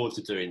really look forward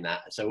to doing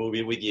that. So we'll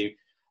be with you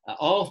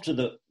after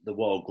the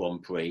World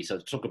Grand Prix. So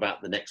to talk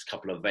about the next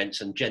couple of events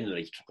and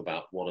generally to talk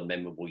about what a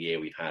memorable year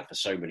we've had for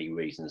so many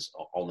reasons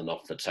on and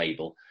off the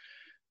table.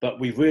 But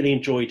we've really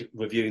enjoyed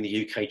reviewing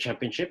the UK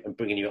Championship and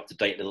bringing you up to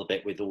date a little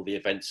bit with all the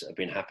events that have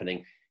been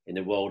happening in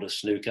the world of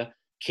snooker.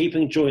 Keep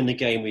enjoying the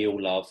game we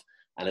all love.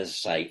 And as I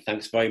say,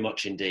 thanks very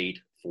much indeed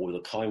for all the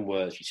kind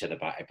words you said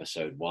about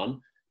episode 1.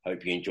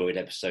 Hope you enjoyed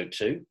episode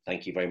 2.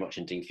 Thank you very much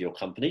indeed for your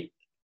company.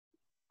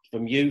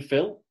 From you,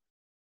 Phil?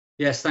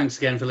 Yes, thanks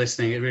again for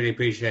listening. I really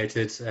appreciate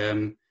it.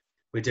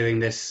 We're doing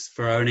this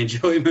for our own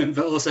enjoyment,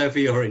 but also for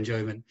your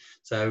enjoyment.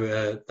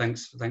 So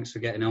thanks for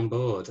getting on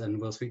board, and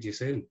we'll speak to you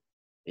soon.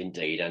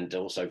 Indeed, and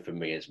also from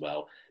me as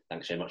well.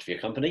 Thanks very much for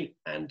your company,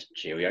 and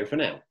cheerio for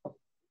now.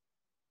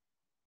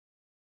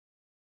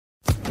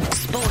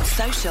 Sports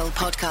Social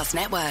Podcast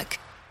Network.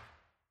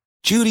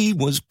 Judy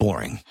was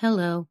boring.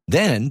 Hello.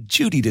 Then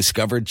Judy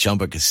discovered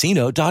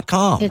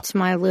ChumbaCasino.com. It's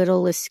my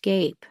little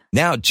escape.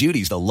 Now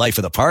Judy's the life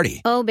of the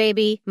party. Oh,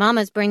 baby,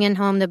 mama's bringing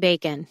home the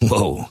bacon.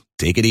 Whoa,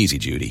 take it easy,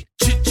 Judy.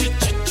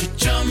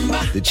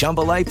 The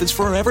Chumba life is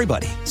for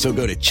everybody. So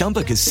go to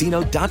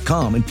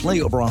ChumbaCasino.com and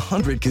play over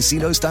 100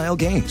 casino-style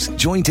games.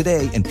 Join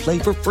today and play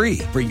for free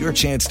for your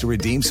chance to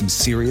redeem some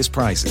serious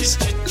prizes.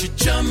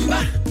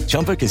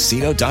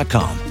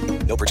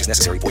 ChumbaCasino.com. No purchase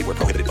necessary. Void where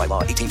prohibited by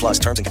law.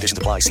 18+ terms and conditions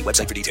apply. See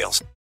website for details.